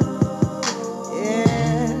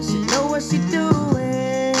 Yeah, she know what she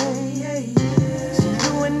doing. She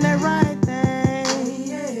doing that right thing.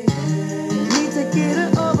 Need to get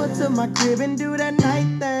her over to my crib and do that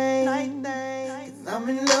night thing. I'm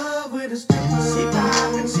in love with a stripper. She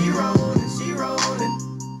vibing, she rolling, she rolling.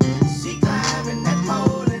 She climbing that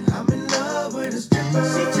pole and I'm in love with a stripper.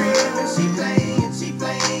 She tripping, she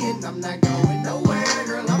playing. I'm not going nowhere,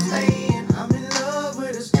 girl, I'm staying. I'm in love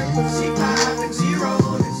with a stripper. She vibing, she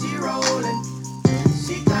rolling, she rolling.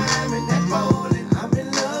 She climbing that pole and I'm in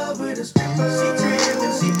love with a stripper. She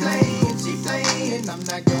tripping, she playing. I'm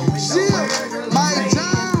not going nowhere, girl, I'm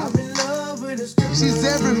staying. I'm in love with a stripper. She's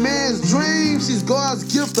every man's dream, she's God's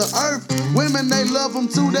gift to earth. Women, they love them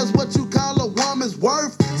too, that's what you call a woman's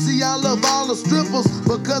worth. See, I love all the strippers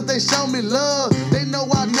because they show me love. They know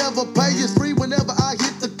I never pay, it's free whenever I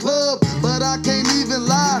hit the club. But I can't even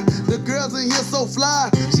lie, the girls in here so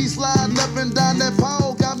fly. She sliding up and down that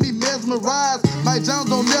pole, got me mesmerized. Mike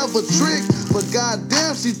Jones don't never trick, but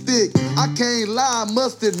goddamn she thick. I can't lie, I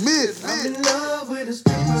must admit. I'm in love with a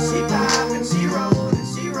stripper. She vibing, she rolling,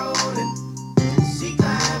 she rolling. She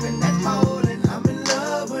climbing that pole and I'm in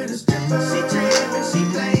love with a stripper. She tripping, she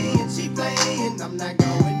playing. I'm not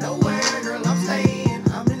going nowhere, girl, I'm staying.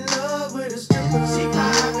 I'm in love with a stripper. She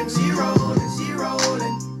vibing, she rolling, she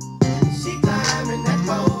rolling. She climbing that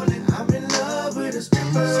pole and I'm in love with a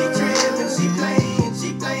stripper. She tripping, she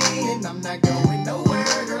playing. I'm not going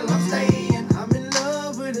nowhere, girl, I'm staying. I'm in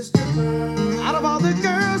love with a stripper. Out of all the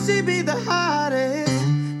girls, she be the hottest.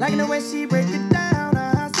 Liking the way she break it down.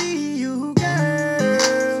 I see you,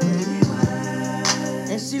 girl.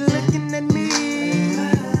 And she looking at me.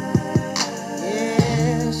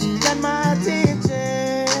 Yeah, she got my attention.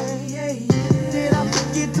 Did I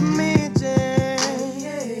forget to mention?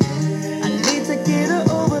 I need to get her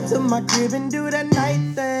over to my crib and do that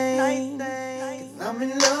night thing. 'Cause I'm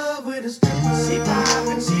in love with a stripper. She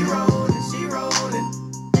vibing, she rolling, she rolling.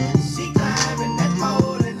 She climbing that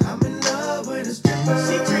pole and I'm in love with a stripper.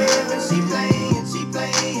 She tripping, she playing.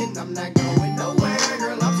 I'm not going nowhere,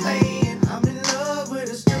 girl, I'm staying. I'm in love with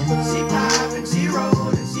a stripper. She vibing, she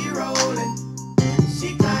rolling, she rolling.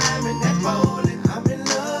 She climbing that pole and I'm in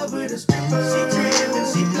love with a stripper. She tripping,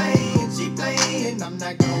 she playing. I'm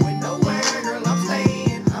not going nowhere, girl, I'm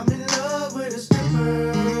staying. I'm in love with a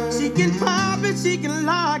stripper. She can pop it, she can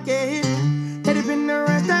lock it. Head up in the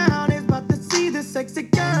rest down, is about to see the sexy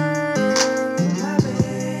girl.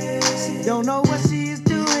 She don't know what she is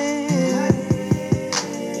doing.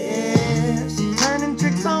 Yeah, she turning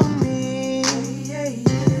tricks on me. She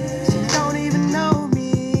don't even know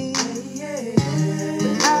me.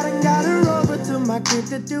 But I done got her over to my crib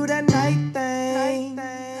to do that night thing.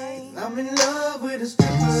 I'm in love with a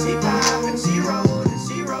stripper. She